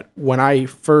know, that when I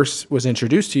first was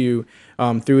introduced to you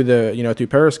through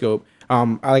Periscope,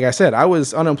 like I said, I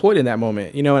was unemployed in that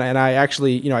moment, you know, and I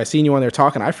actually, you know, I seen you on there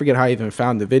talking. I forget how I even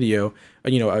found the video,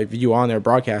 you know, of you on there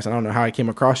broadcast. I don't know how I came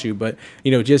across you, but,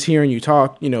 you know, just hearing you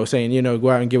talk, you know, saying, you know, go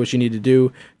out and get what you need to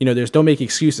do. You know, don't make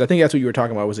excuses. I think that's what you were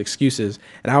talking about was excuses.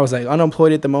 And I was like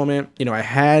unemployed at the moment. You know, I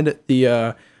had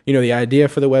the idea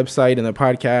for the website and the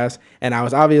podcast, and I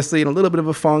was obviously in a little bit of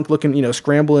a funk,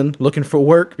 scrambling, looking for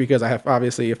work because I have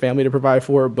obviously a family to provide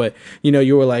for. But, you know,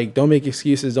 you were like, don't make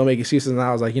excuses. And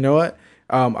I was like, you know what?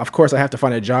 Of course I have to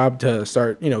find a job to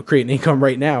start, you know, creating income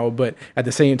right now. But at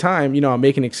the same time, you know, I'm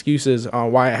making excuses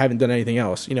on why I haven't done anything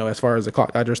else, you know, as far as the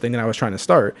Clock Dodgers thing that I was trying to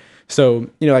start. So,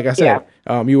 you know, like I said,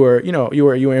 you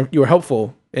were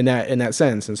helpful in that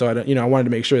sense. And so I wanted to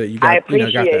make sure that you got, I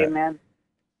appreciate got that. You, man.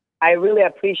 I really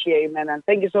appreciate you, man. And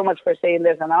thank you so much for saying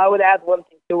this. And I would add one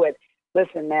thing to it.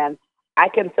 Listen, man, I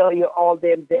can tell you all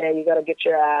damn day, you got to get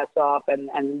your ass off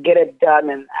and get it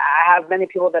done. And I have many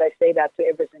people that I say that to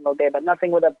every single day, but nothing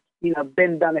would have, you know,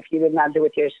 been done if you did not do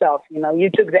it yourself. You know,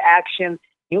 you took the action,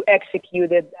 you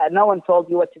executed. No one told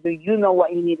you what to do. You know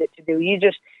what you needed to do. You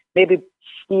just maybe,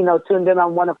 you know, tuned in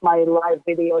on one of my live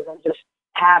videos and just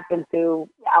happened to,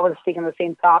 I was speaking the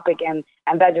same topic and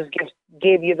that just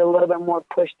gave you the little bit more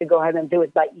push to go ahead and do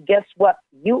it. But guess what?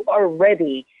 You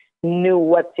already knew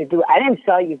what to do. I didn't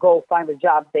tell you go find a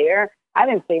job there. I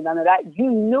didn't say none of that. You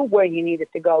knew where you needed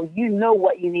to go. You know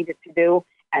what you needed to do.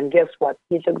 And guess what?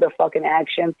 You took the fucking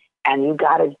action and you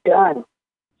got it done.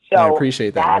 So I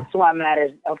appreciate that. That's what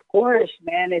matters. Of course,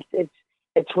 man.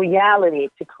 It's reality.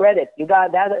 It's a credit. You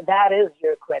got that. That is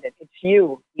your credit. It's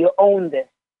you. You own this.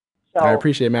 So I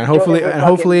appreciate it, man.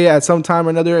 Hopefully at some time or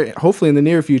another, hopefully in the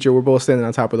near future, we're both standing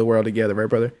on top of the world together, right,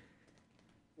 brother?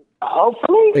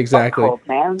 Hopefully. Exactly. Hope,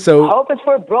 man. So hope it's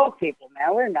for broke people,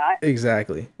 man. We're not.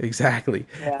 Exactly.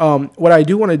 Yeah. What I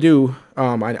do want to do,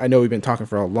 I know we've been talking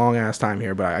for a long ass time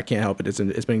here, but I can't help it.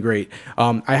 It's been great.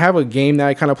 I have a game that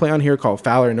I kind of play on here called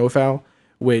Foul or No Foul,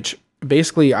 which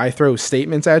basically I throw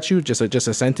statements at you, just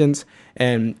a sentence,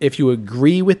 and if you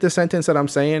agree with the sentence that I'm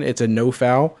saying, it's a no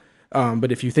foul.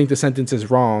 But if you think the sentence is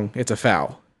wrong, it's a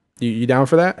foul. You down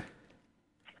for that?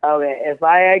 Okay. If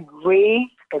I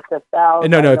agree, it's a foul.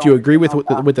 No. If you agree with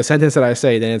the sentence that I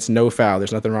say, then it's no foul.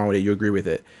 There's nothing wrong with it. You agree with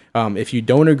it. If you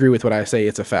don't agree with what I say,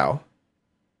 it's a foul.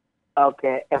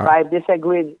 Okay. If I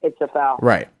disagree, it's a foul.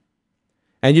 Right.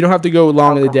 And you don't have to go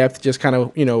long in the depth. Just kind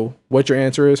of, you know, what your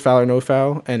answer is, foul or no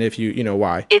foul, and if you know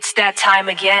why. It's that time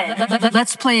again.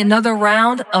 Let's play another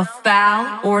round of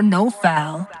foul or no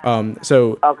foul.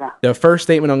 So the first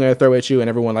statement I'm going to throw at you, and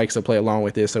everyone likes to play along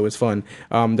with this, so it's fun.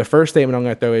 The first statement I'm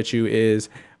going to throw at you is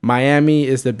Miami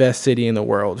is the best city in the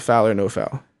world. Foul or no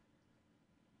foul?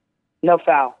 No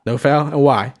foul. No foul, and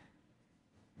why?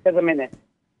 Because I'm in it.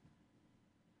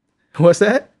 What's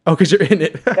that? Oh, because you're in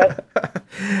it.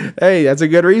 Hey, that's a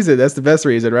good reason. That's the best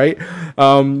reason, right?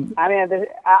 I mean,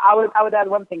 I would add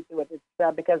one thing to it.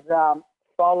 It's because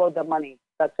follow the money.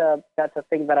 That's a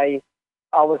thing that I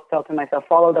always tell to myself.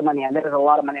 Follow the money, and there is a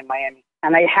lot of money in Miami.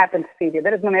 And I happen to see it.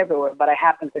 There is money everywhere, but I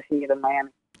happen to see it in Miami.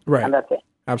 Right. And that's it.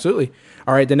 Absolutely.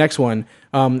 All right, the next one.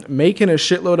 Making a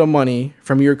shitload of money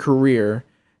from your career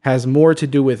has more to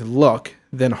do with luck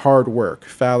than hard work.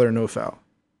 Foul or no foul?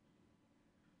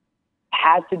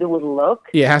 Has to do with luck?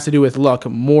 Yeah, it has to do with luck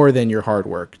more than your hard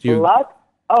work. Luck?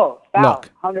 Oh, foul.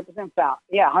 Luck. 100% foul.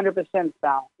 Yeah, 100%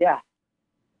 foul. Yeah.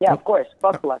 Yeah, of course.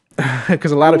 Fuck luck.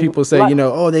 Because a lot of people say, you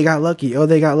know, oh, they got lucky. Oh,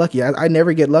 they got lucky. I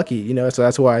never get lucky, you know, so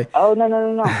that's why. Oh, no.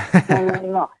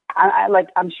 No.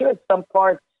 I'm sure some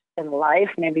parts in life,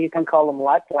 maybe you can call them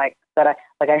luck. Like that,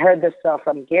 I heard this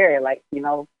from Gary. Like, you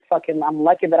know, fucking, I'm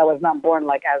lucky that I was not born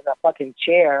like as a fucking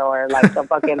chair or like a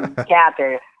fucking cat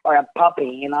or a puppy.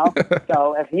 You know.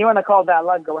 So if you want to call that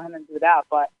luck, go ahead and do that.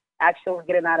 But actually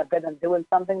getting out of bed and doing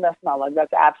something, that's not luck.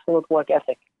 That's absolute work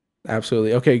ethic.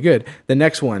 Absolutely. Okay, good. The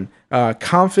next one,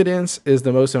 confidence is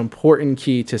the most important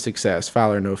key to success.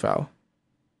 Foul or no foul?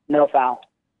 No foul.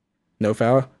 No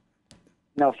foul?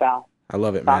 No foul. I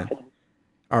love it, man. Confidence.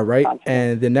 All right.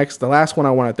 Confidence. And the last one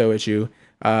I want to throw at you,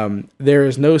 there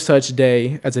is no such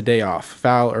day as a day off.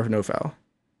 Foul or no foul?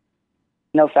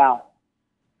 No foul.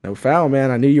 No foul,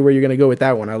 man. I knew you were going to go with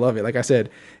that one. I love it. Like I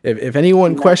said, if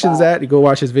anyone questions that, go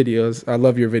watch his videos. I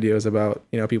love your videos about,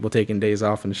 you know, people taking days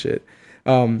off and shit.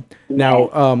 Now,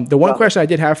 the one question I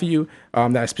did have for you,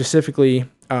 that specifically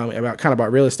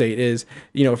about real estate is,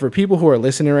 you know, for people who are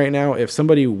listening right now, if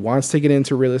somebody wants to get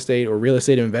into real estate or real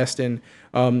estate investing,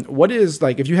 what is,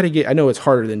 like, if you had to get, I know it's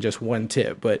harder than just one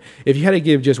tip, but if you had to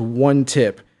give just one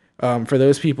tip, for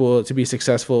those people to be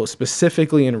successful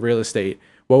specifically in real estate,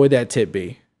 what would that tip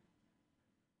be?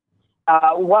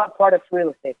 What part of real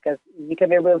estate? Because you can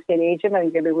be a real estate agent or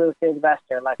you can be a real estate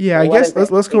investor. Like, yeah, I guess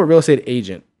let's go with real estate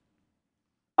agent.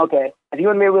 Okay. If you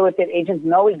want to be a real estate agent,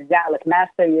 know exactly, like,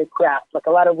 master your craft. Like, a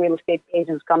lot of real estate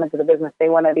agents come into the business, they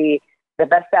want to be the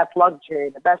best at luxury,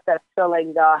 the best at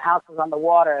selling houses on the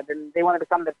water. Then they want to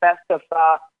become the best of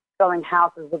selling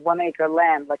houses with 1 acre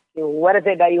land. Like, what is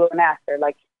it that you want to master?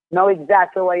 Like, know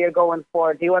exactly what you're going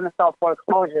for. Do you want to sell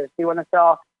foreclosures? Do you want to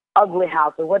sell ugly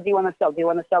houses? What do you want to sell? Do you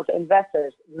want to sell to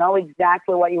investors? Know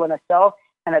exactly what you want to sell.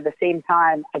 And at the same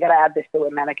time, I got to add this to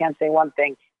it, man. I can't say one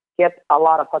thing. Get a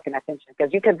lot of fucking attention,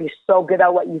 because you can be so good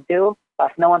at what you do,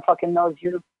 but if no one fucking knows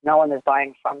you, no one is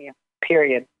buying from you,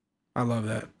 period. I love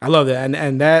that. I love that.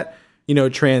 And that, you know,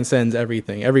 transcends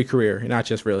everything, every career, not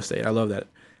just real estate. I love that.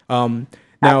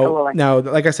 Now,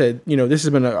 like I said, you know, this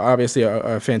has been obviously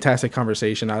a fantastic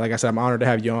conversation. Like I said, I'm honored to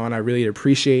have you on. I really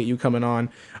appreciate you coming on.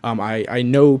 I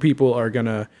know people are going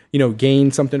to, you know,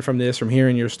 gain something from this, from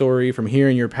hearing your story, from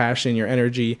hearing your passion, your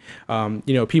energy. You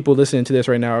know, people listening to this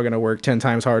right now are going to work 10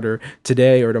 times harder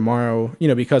today or tomorrow, you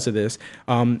know, because of this.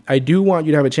 I do want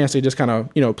you to have a chance to just kind of,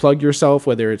 you know, plug yourself,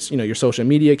 whether it's, you know, your social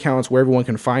media accounts, where everyone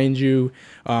can find you.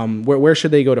 Where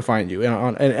should they go to find you?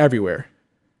 And everywhere.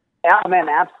 Yeah, man,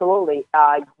 absolutely.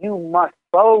 You must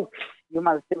do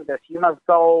this. You must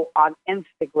go on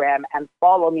Instagram and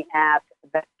follow me at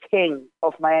the King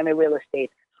of Miami Real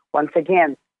Estate. Once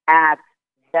again, at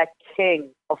the King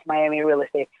of Miami Real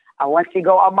Estate. And once you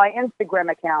go on my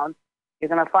Instagram account, you're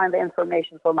going to find the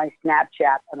information for my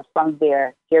Snapchat. And from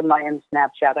there, give my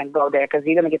Snapchat and go there, because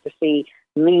you're going to get to see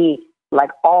me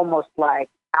like almost like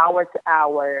hour to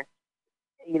hour.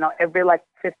 You know, every like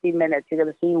 50 minutes, you're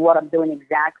going to see what I'm doing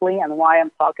exactly and why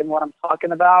I'm talking what I'm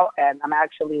talking about. And I'm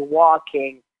actually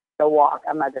walking the walk.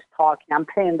 I'm not just talking. I'm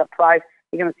paying the price.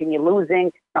 You're going to see me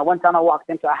losing. Now, one time I walked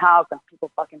into a house and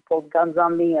people fucking pulled guns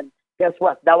on me. And guess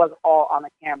what? That was all on the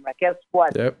camera. Guess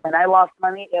what? Yep. When I lost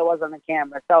money, it was on the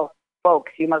camera. So,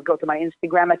 folks, you must go to my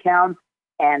Instagram account,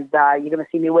 and you're going to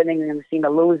see me winning. You're going to see me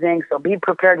losing. So be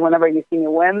prepared whenever you see me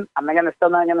win. I'm still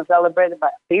not going to celebrate it,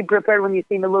 but be prepared when you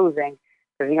see me losing,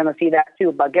 because you're going to see that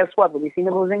too. But guess what? When you see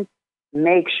me losing,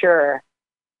 make sure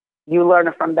you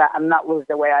learn from that and not lose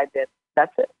the way I did.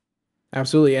 That's it.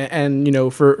 Absolutely. And you know,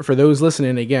 for those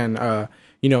listening, again,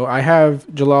 you know, I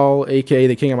have Jalal, aka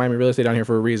the King of Miami Real Estate, on here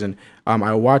for a reason.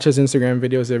 I watch his Instagram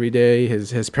videos every day,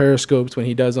 his periscopes when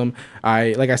he does them.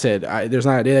 Like I said, there's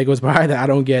not a day that goes by that I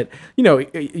don't get, you know,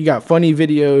 you got funny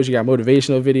videos, you got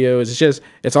motivational videos.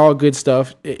 It's all good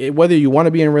stuff. Whether you want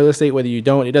to be in real estate, whether you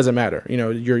don't, it doesn't matter. You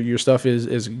know, your stuff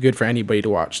is good for anybody to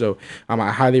watch. So I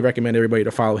highly recommend everybody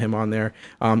to follow him on there.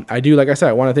 I do, like I said,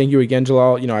 I want to thank you again,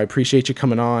 Jalal. You know, I appreciate you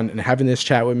coming on and having this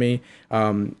chat with me.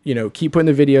 You know, keep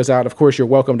putting the videos out. Of course, you're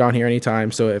welcome down here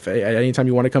anytime. So if at any time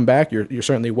you want to come back, you're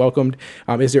certainly welcomed.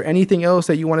 Is there anything else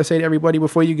that you want to say to everybody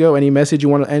before you go? Any message you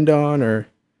want to end on, or?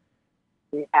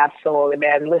 Absolutely,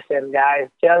 man. Listen, guys,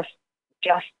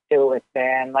 just do it,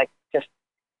 man. Like,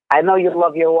 I know you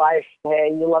love your wife,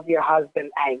 you love your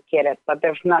husband. I get it, but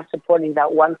there's not supporting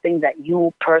that one thing that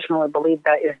you personally believe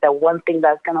that is the one thing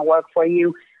that's gonna work for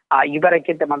you. You better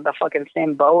get them on the fucking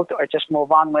same boat, or just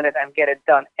move on with it and get it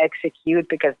done. Execute,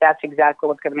 because that's exactly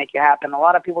what's going to make you happen. A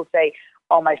lot of people say,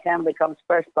 oh, my family comes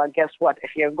first, but guess what?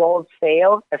 If your goals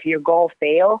fail,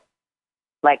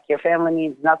 like, your family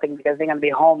means nothing, because they're going to be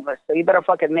homeless. So you better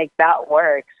fucking make that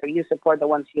work so you support the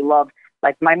ones you love.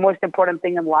 Like, my most important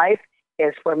thing in life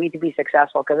is for me to be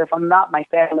successful, because if I'm not, my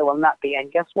family will not be.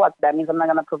 And guess what? That means I'm not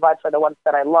going to provide for the ones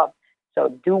that I love.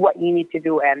 So do what you need to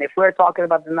do. And if we're talking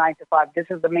about the 9 to 5, this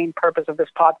is the main purpose of this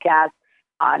podcast.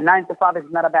 9 to 5 is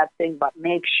not a bad thing, but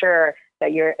make sure that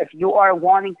if you are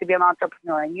wanting to be an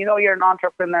entrepreneur and you know you're an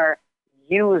entrepreneur,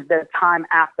 use the time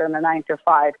after the 9 to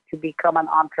 5 to become an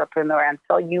entrepreneur.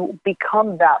 Until you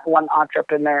become that one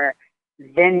entrepreneur,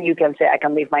 then you can say, I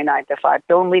can leave my 9 to 5.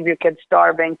 Don't leave your kids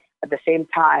starving. At the same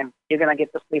time, you're going to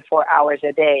get to sleep 4 hours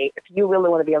a day. If you really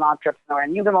want to be an entrepreneur,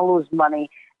 and you're going to lose money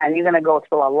and you're going to go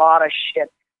through a lot of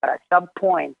shit, but at some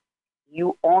point,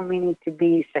 you only need to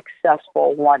be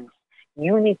successful once.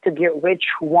 You need to get rich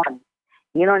once.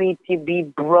 You don't need to be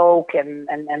broke and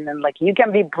like, you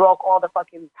can be broke all the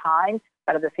fucking time,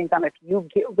 but at the same time, if you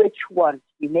get rich once,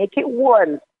 you make it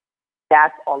once,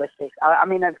 that's all it takes. I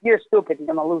mean, if you're stupid, you're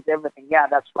going to lose everything. Yeah,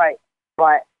 that's right.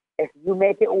 But if you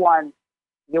make it once,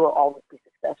 you will always be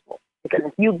successful. Because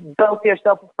if you built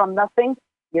yourself from nothing,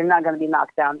 you're not going to be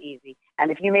knocked down easy. And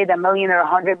if you made $1 million or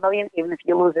 $100 million, even if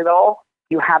you lose it all,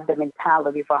 you have the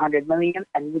mentality for $100 million,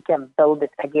 and you can build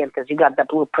it again because you got the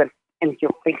blueprint in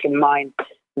your freaking mind.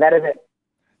 That is it.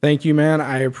 Thank you, man.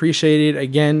 I appreciate it.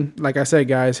 Again, like I said,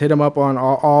 guys, hit them up on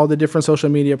all the different social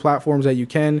media platforms that you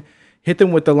can. Hit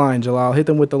them with the line, Jalal. Hit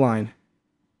them with the line.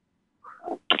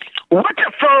 What's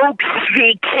up, folks?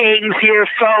 V Kings here,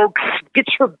 folks. Get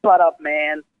your butt up,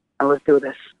 man. And let's do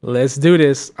this. Let's do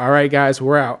this. All right, guys,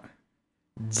 we're out.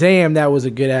 Damn, that was a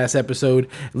good-ass episode.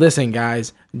 Listen,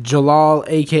 guys, Jalal,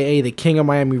 a.k.a. the King of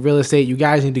Miami Real Estate, you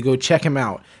guys need to go check him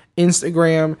out.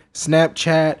 Instagram,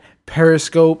 Snapchat,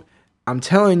 Periscope. I'm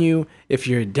telling you, if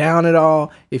you're down at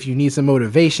all, if you need some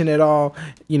motivation at all,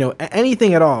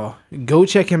 anything at all, go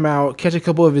check him out. Catch a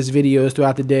couple of his videos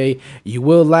throughout the day. You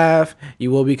will laugh.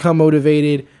 You will become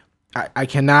motivated. I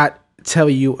cannot tell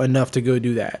you enough to go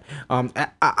do that.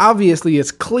 Obviously,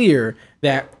 it's clear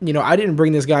that, I didn't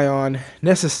bring this guy on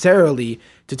necessarily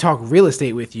to talk real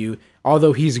estate with you,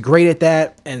 although he's great at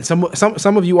that, and some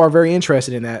of you are very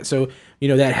interested in that. So,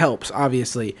 that helps,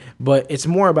 obviously. But it's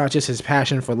more about just his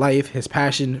passion for life, his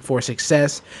passion for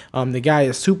success. The guy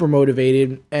is super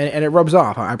motivated, and it rubs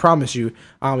off. I promise you.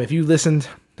 If you listened,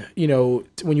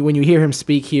 when you hear him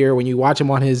speak here, when you watch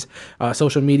him on his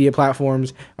social media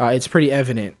platforms, it's pretty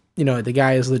evident. The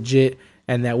guy is legit,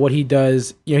 and that what he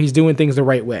does, he's doing things the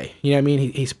right way. You know what I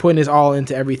mean? He's putting his all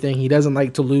into everything. He doesn't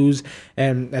like to lose.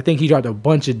 And I think he dropped a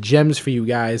bunch of gems for you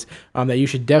guys that you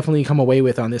should definitely come away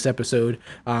with on this episode.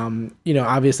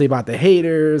 Obviously about the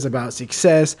haters, about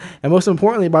success, and most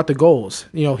importantly about the goals.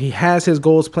 He has his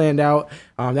goals planned out.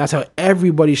 That's how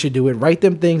everybody should do it. Write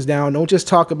them things down. Don't just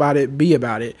talk about it, be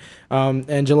about it.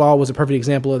 And Jalal was a perfect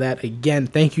example of that. Again,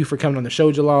 thank you for coming on the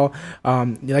show, Jalal.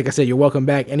 Like I said, you're welcome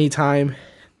back anytime.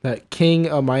 The King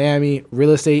of Miami Real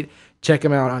Estate. Check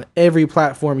him out on every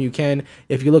platform you can.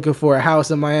 If you're looking for a house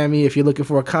in Miami, if you're looking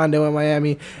for a condo in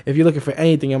Miami, if you're looking for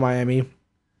anything in Miami,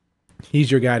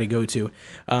 he's your guy to go to.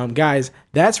 Guys,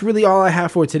 that's really all I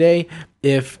have for today.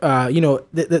 If,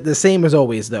 the same as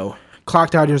always, though.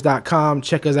 ClockDodgers.com.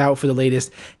 Check us out for the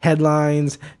latest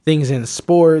headlines, things in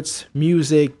sports,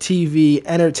 music, TV,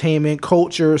 entertainment,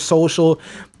 culture, social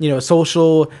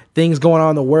things going on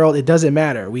in the world. It doesn't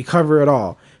matter. We cover it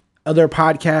all. Other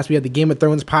podcasts, we have the Game of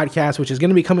Thrones podcast, which is going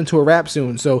to be coming to a wrap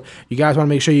soon. So you guys want to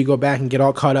make sure you go back and get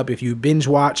all caught up. If you binge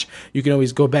watch, you can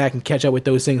always go back and catch up with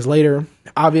those things later.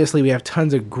 Obviously, we have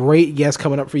tons of great guests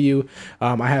coming up for you.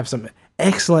 I have some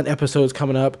excellent episodes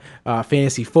coming up,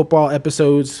 fantasy football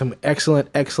episodes, some excellent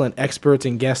experts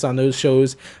and guests on those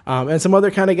shows, and some other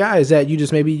kind of guys that you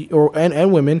just maybe,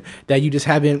 and women that you just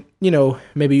haven't,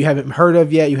 maybe you haven't heard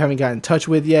of yet, you haven't gotten in touch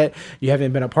with yet, you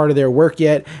haven't been a part of their work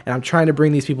yet, and I'm trying to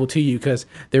bring these people to you because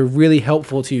they're really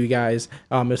helpful to you guys,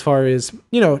 as far as,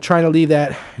 trying to leave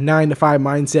that 9 to 5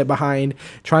 mindset behind,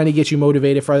 trying to get you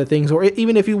motivated for other things, or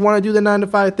even if you want to do the 9 to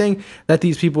 5 thing, let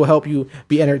these people help you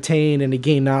be entertained and to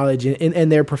gain knowledge in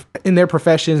their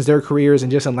professions, their careers,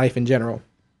 and just in life in general.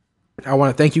 I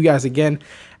want to thank you guys again,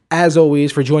 as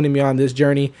always, for joining me on this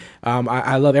journey.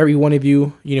 I love every one of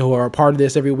you, who are a part of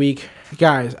this every week.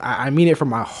 Guys, I mean it from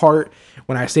my heart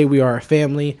when I say we are a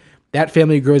family. That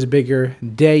family grows bigger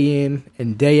day in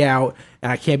and day out,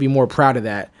 and I can't be more proud of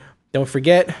that. Don't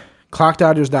forget,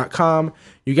 ClockDodgers.com.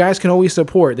 You guys can always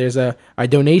support. There's a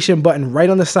donation button right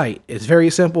on the site. It's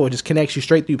very simple. It just connects you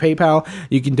straight through PayPal.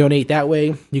 You can donate that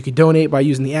way. You can donate by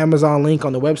using the Amazon link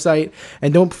on the website.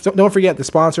 And don't forget the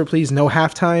sponsor, please. No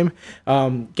Halftime.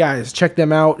 Guys, check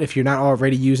them out. If you're not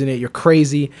already using it, you're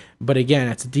crazy. But again,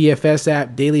 it's a DFS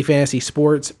app, Daily Fantasy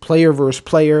Sports, player versus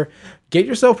player. Get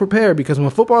yourself prepared because when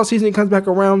football season comes back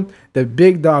around, the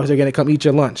big dogs are going to come eat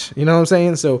your lunch. You know what I'm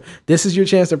saying? So this is your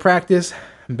chance to practice.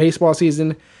 Baseball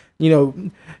season,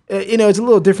 It's a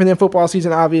little different than football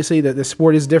season. Obviously, the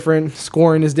sport is different,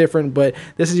 scoring is different, but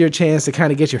this is your chance to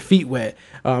kind of get your feet wet.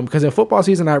 Because in football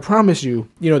season, I promise you,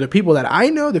 the people that I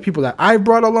know, the people that I've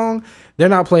brought along, they're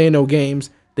not playing no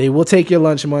games. They will take your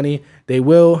lunch money. They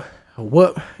will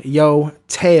whoop your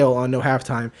tail on no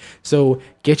halftime. So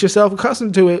get yourself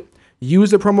accustomed to it.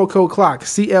 Use the promo code CLOCK,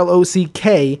 CLOCK,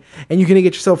 and you're going to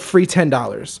get yourself free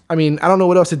 $10. I mean, I don't know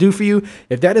what else to do for you.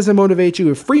 If that doesn't motivate you,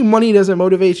 if free money doesn't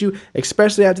motivate you,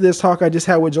 especially after this talk I just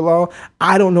had with Jalal,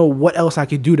 I don't know what else I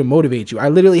could do to motivate you. I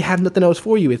literally have nothing else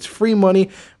for you. It's free money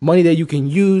that you can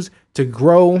use to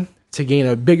grow, to gain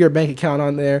a bigger bank account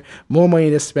on there, more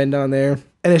money to spend on there.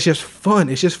 And it's just fun.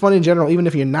 It's just fun in general. Even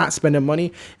if you're not spending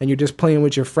money and you're just playing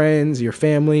with your friends, your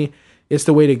family, it's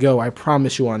the way to go. I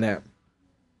promise you on that.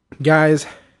 Guys,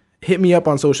 hit me up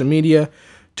on social media,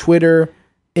 Twitter,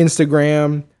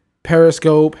 Instagram,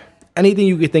 Periscope, anything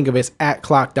you could think of is at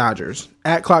Clock Dodgers.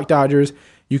 At Clock Dodgers,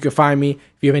 you can find me if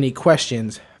you have any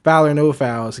questions, foul or no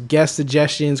fouls, guest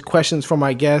suggestions, questions from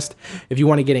my guest. If you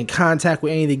want to get in contact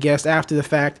with any of the guests after the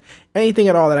fact, anything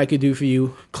at all that I could do for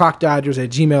you,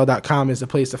 clockdodgers@gmail.com is the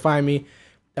place to find me.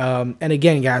 And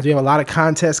again, guys, we have a lot of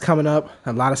contests coming up,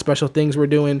 a lot of special things we're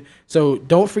doing. So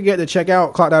don't forget to check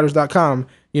out clockdodgers.com,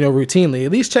 routinely.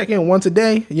 At least check in once a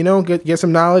day, get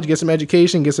some knowledge, get some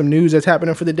education, get some news that's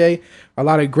happening for the day. A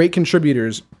lot of great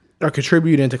contributors are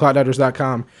contributing to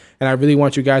clockdodgers.com, and I really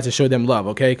want you guys to show them love,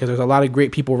 okay? Because there's a lot of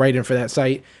great people writing for that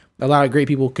site, a lot of great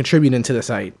people contributing to the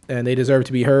site, and they deserve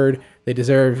to be heard. They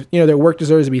deserve, their work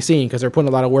deserves to be seen because they're putting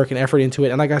a lot of work and effort into it.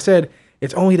 And like I said,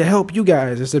 it's only to help you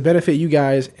guys. It's to benefit you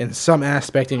guys in some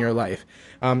aspect in your life.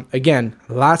 Again,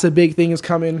 lots of big things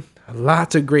coming,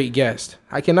 lots of great guests.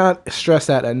 I cannot stress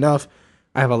that enough.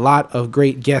 I have a lot of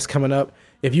great guests coming up.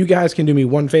 If you guys can do me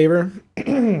one favor,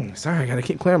 sorry, I got to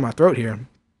keep clearing my throat here.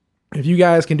 If you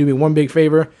guys can do me one big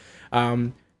favor,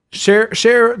 share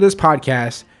this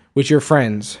podcast with your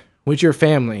friends, with your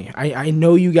family. I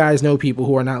know you guys know people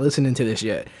who are not listening to this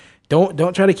yet.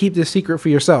 Don't try to keep this secret for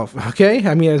yourself, okay?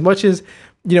 I mean, as much as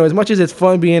it's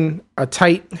fun being a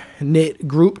tight-knit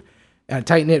group, a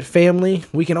tight-knit family,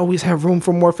 we can always have room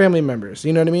for more family members.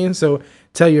 You know what I mean? So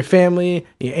tell your family,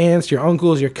 your aunts, your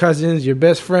uncles, your cousins, your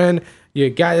best friend, your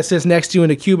guy that sits next to you in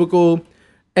the cubicle,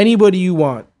 anybody you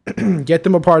want. Get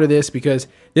them a part of this because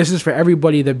this is for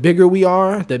everybody. The bigger we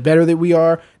are, the better that we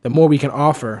are, the more we can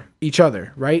offer each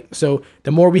other, right? So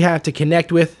the more we have to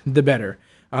connect with, the better.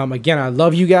 Again, I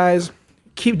love you guys.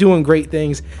 Keep doing great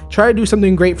things. Try to do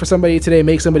something great for somebody today.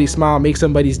 Make somebody smile. Make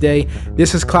somebody's day.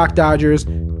 This is Clock Dodgers.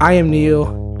 I am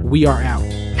Neil. We are out.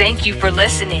 Thank you for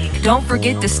listening. Don't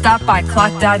forget to stop by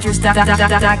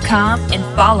clockdodgers.com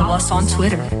and follow us on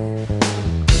Twitter.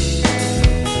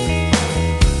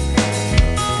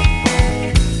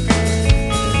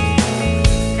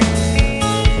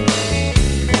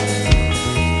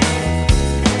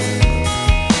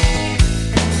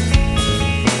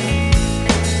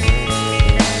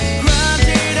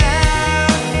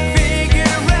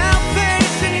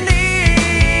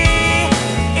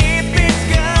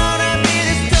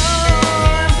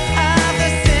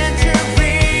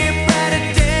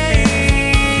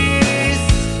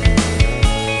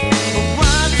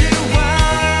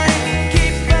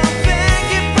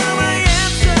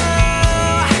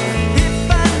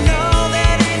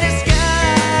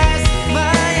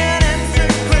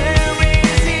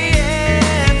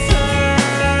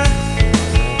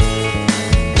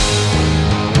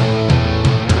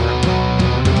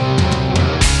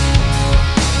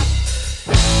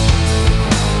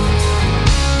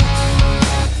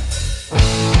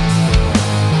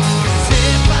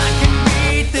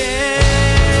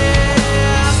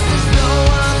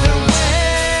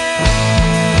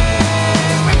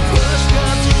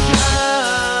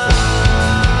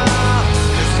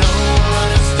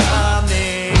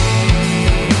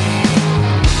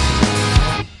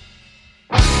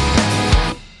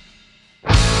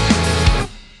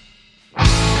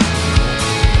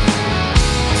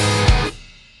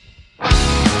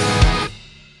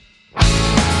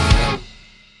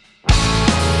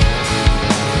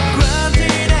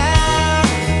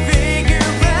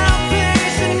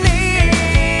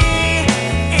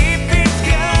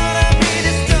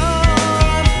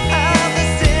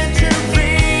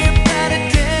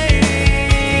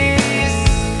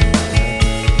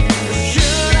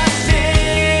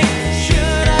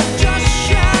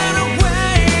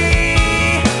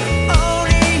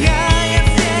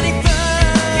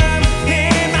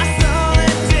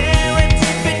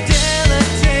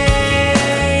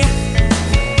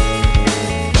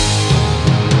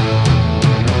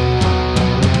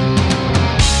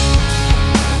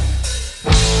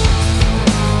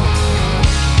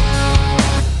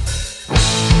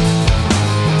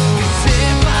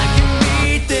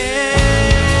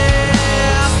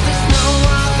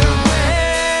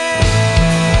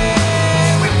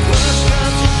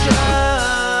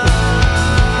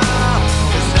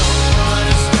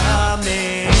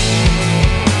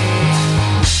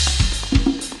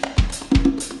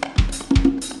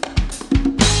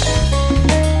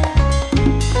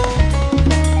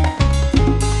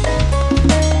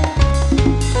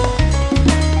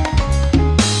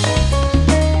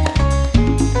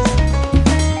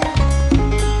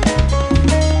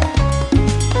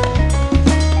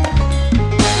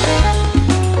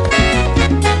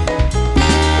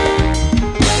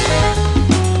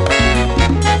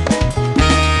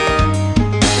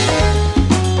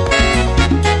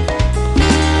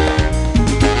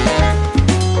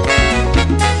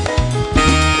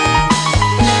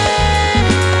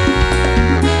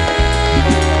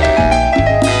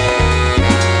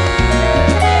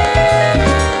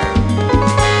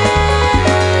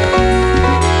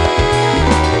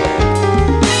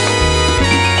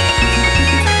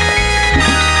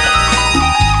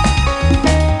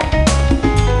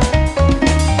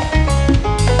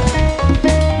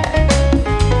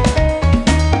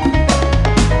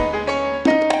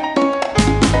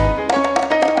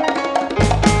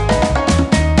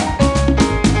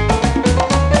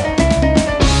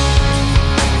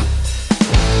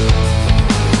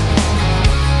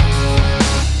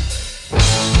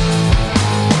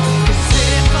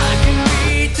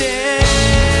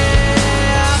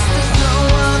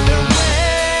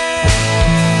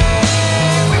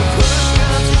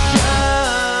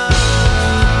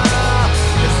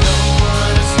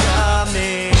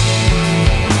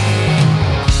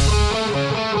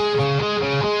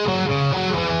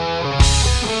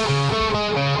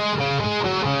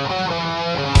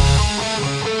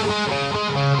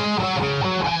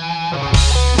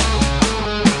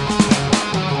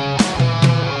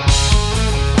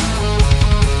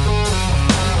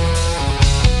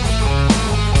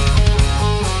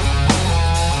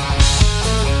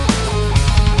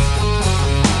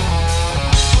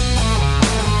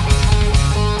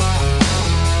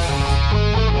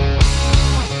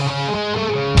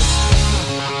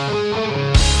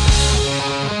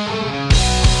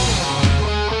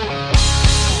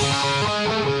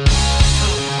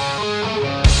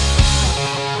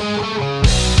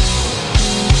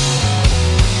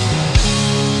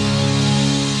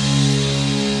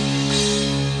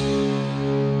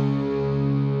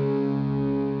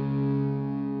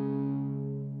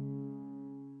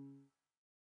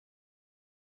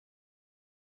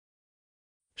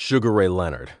 Sugar Ray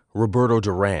Leonard, Roberto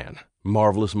Duran,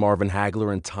 Marvelous Marvin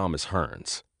Hagler, and Thomas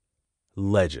Hearns.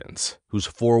 Legends, whose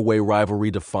four-way rivalry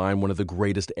defined one of the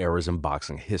greatest eras in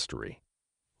boxing history.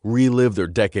 Relive their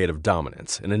decade of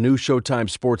dominance in a new Showtime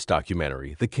sports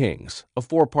documentary, The Kings, a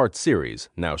 4-part series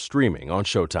now streaming on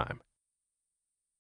Showtime.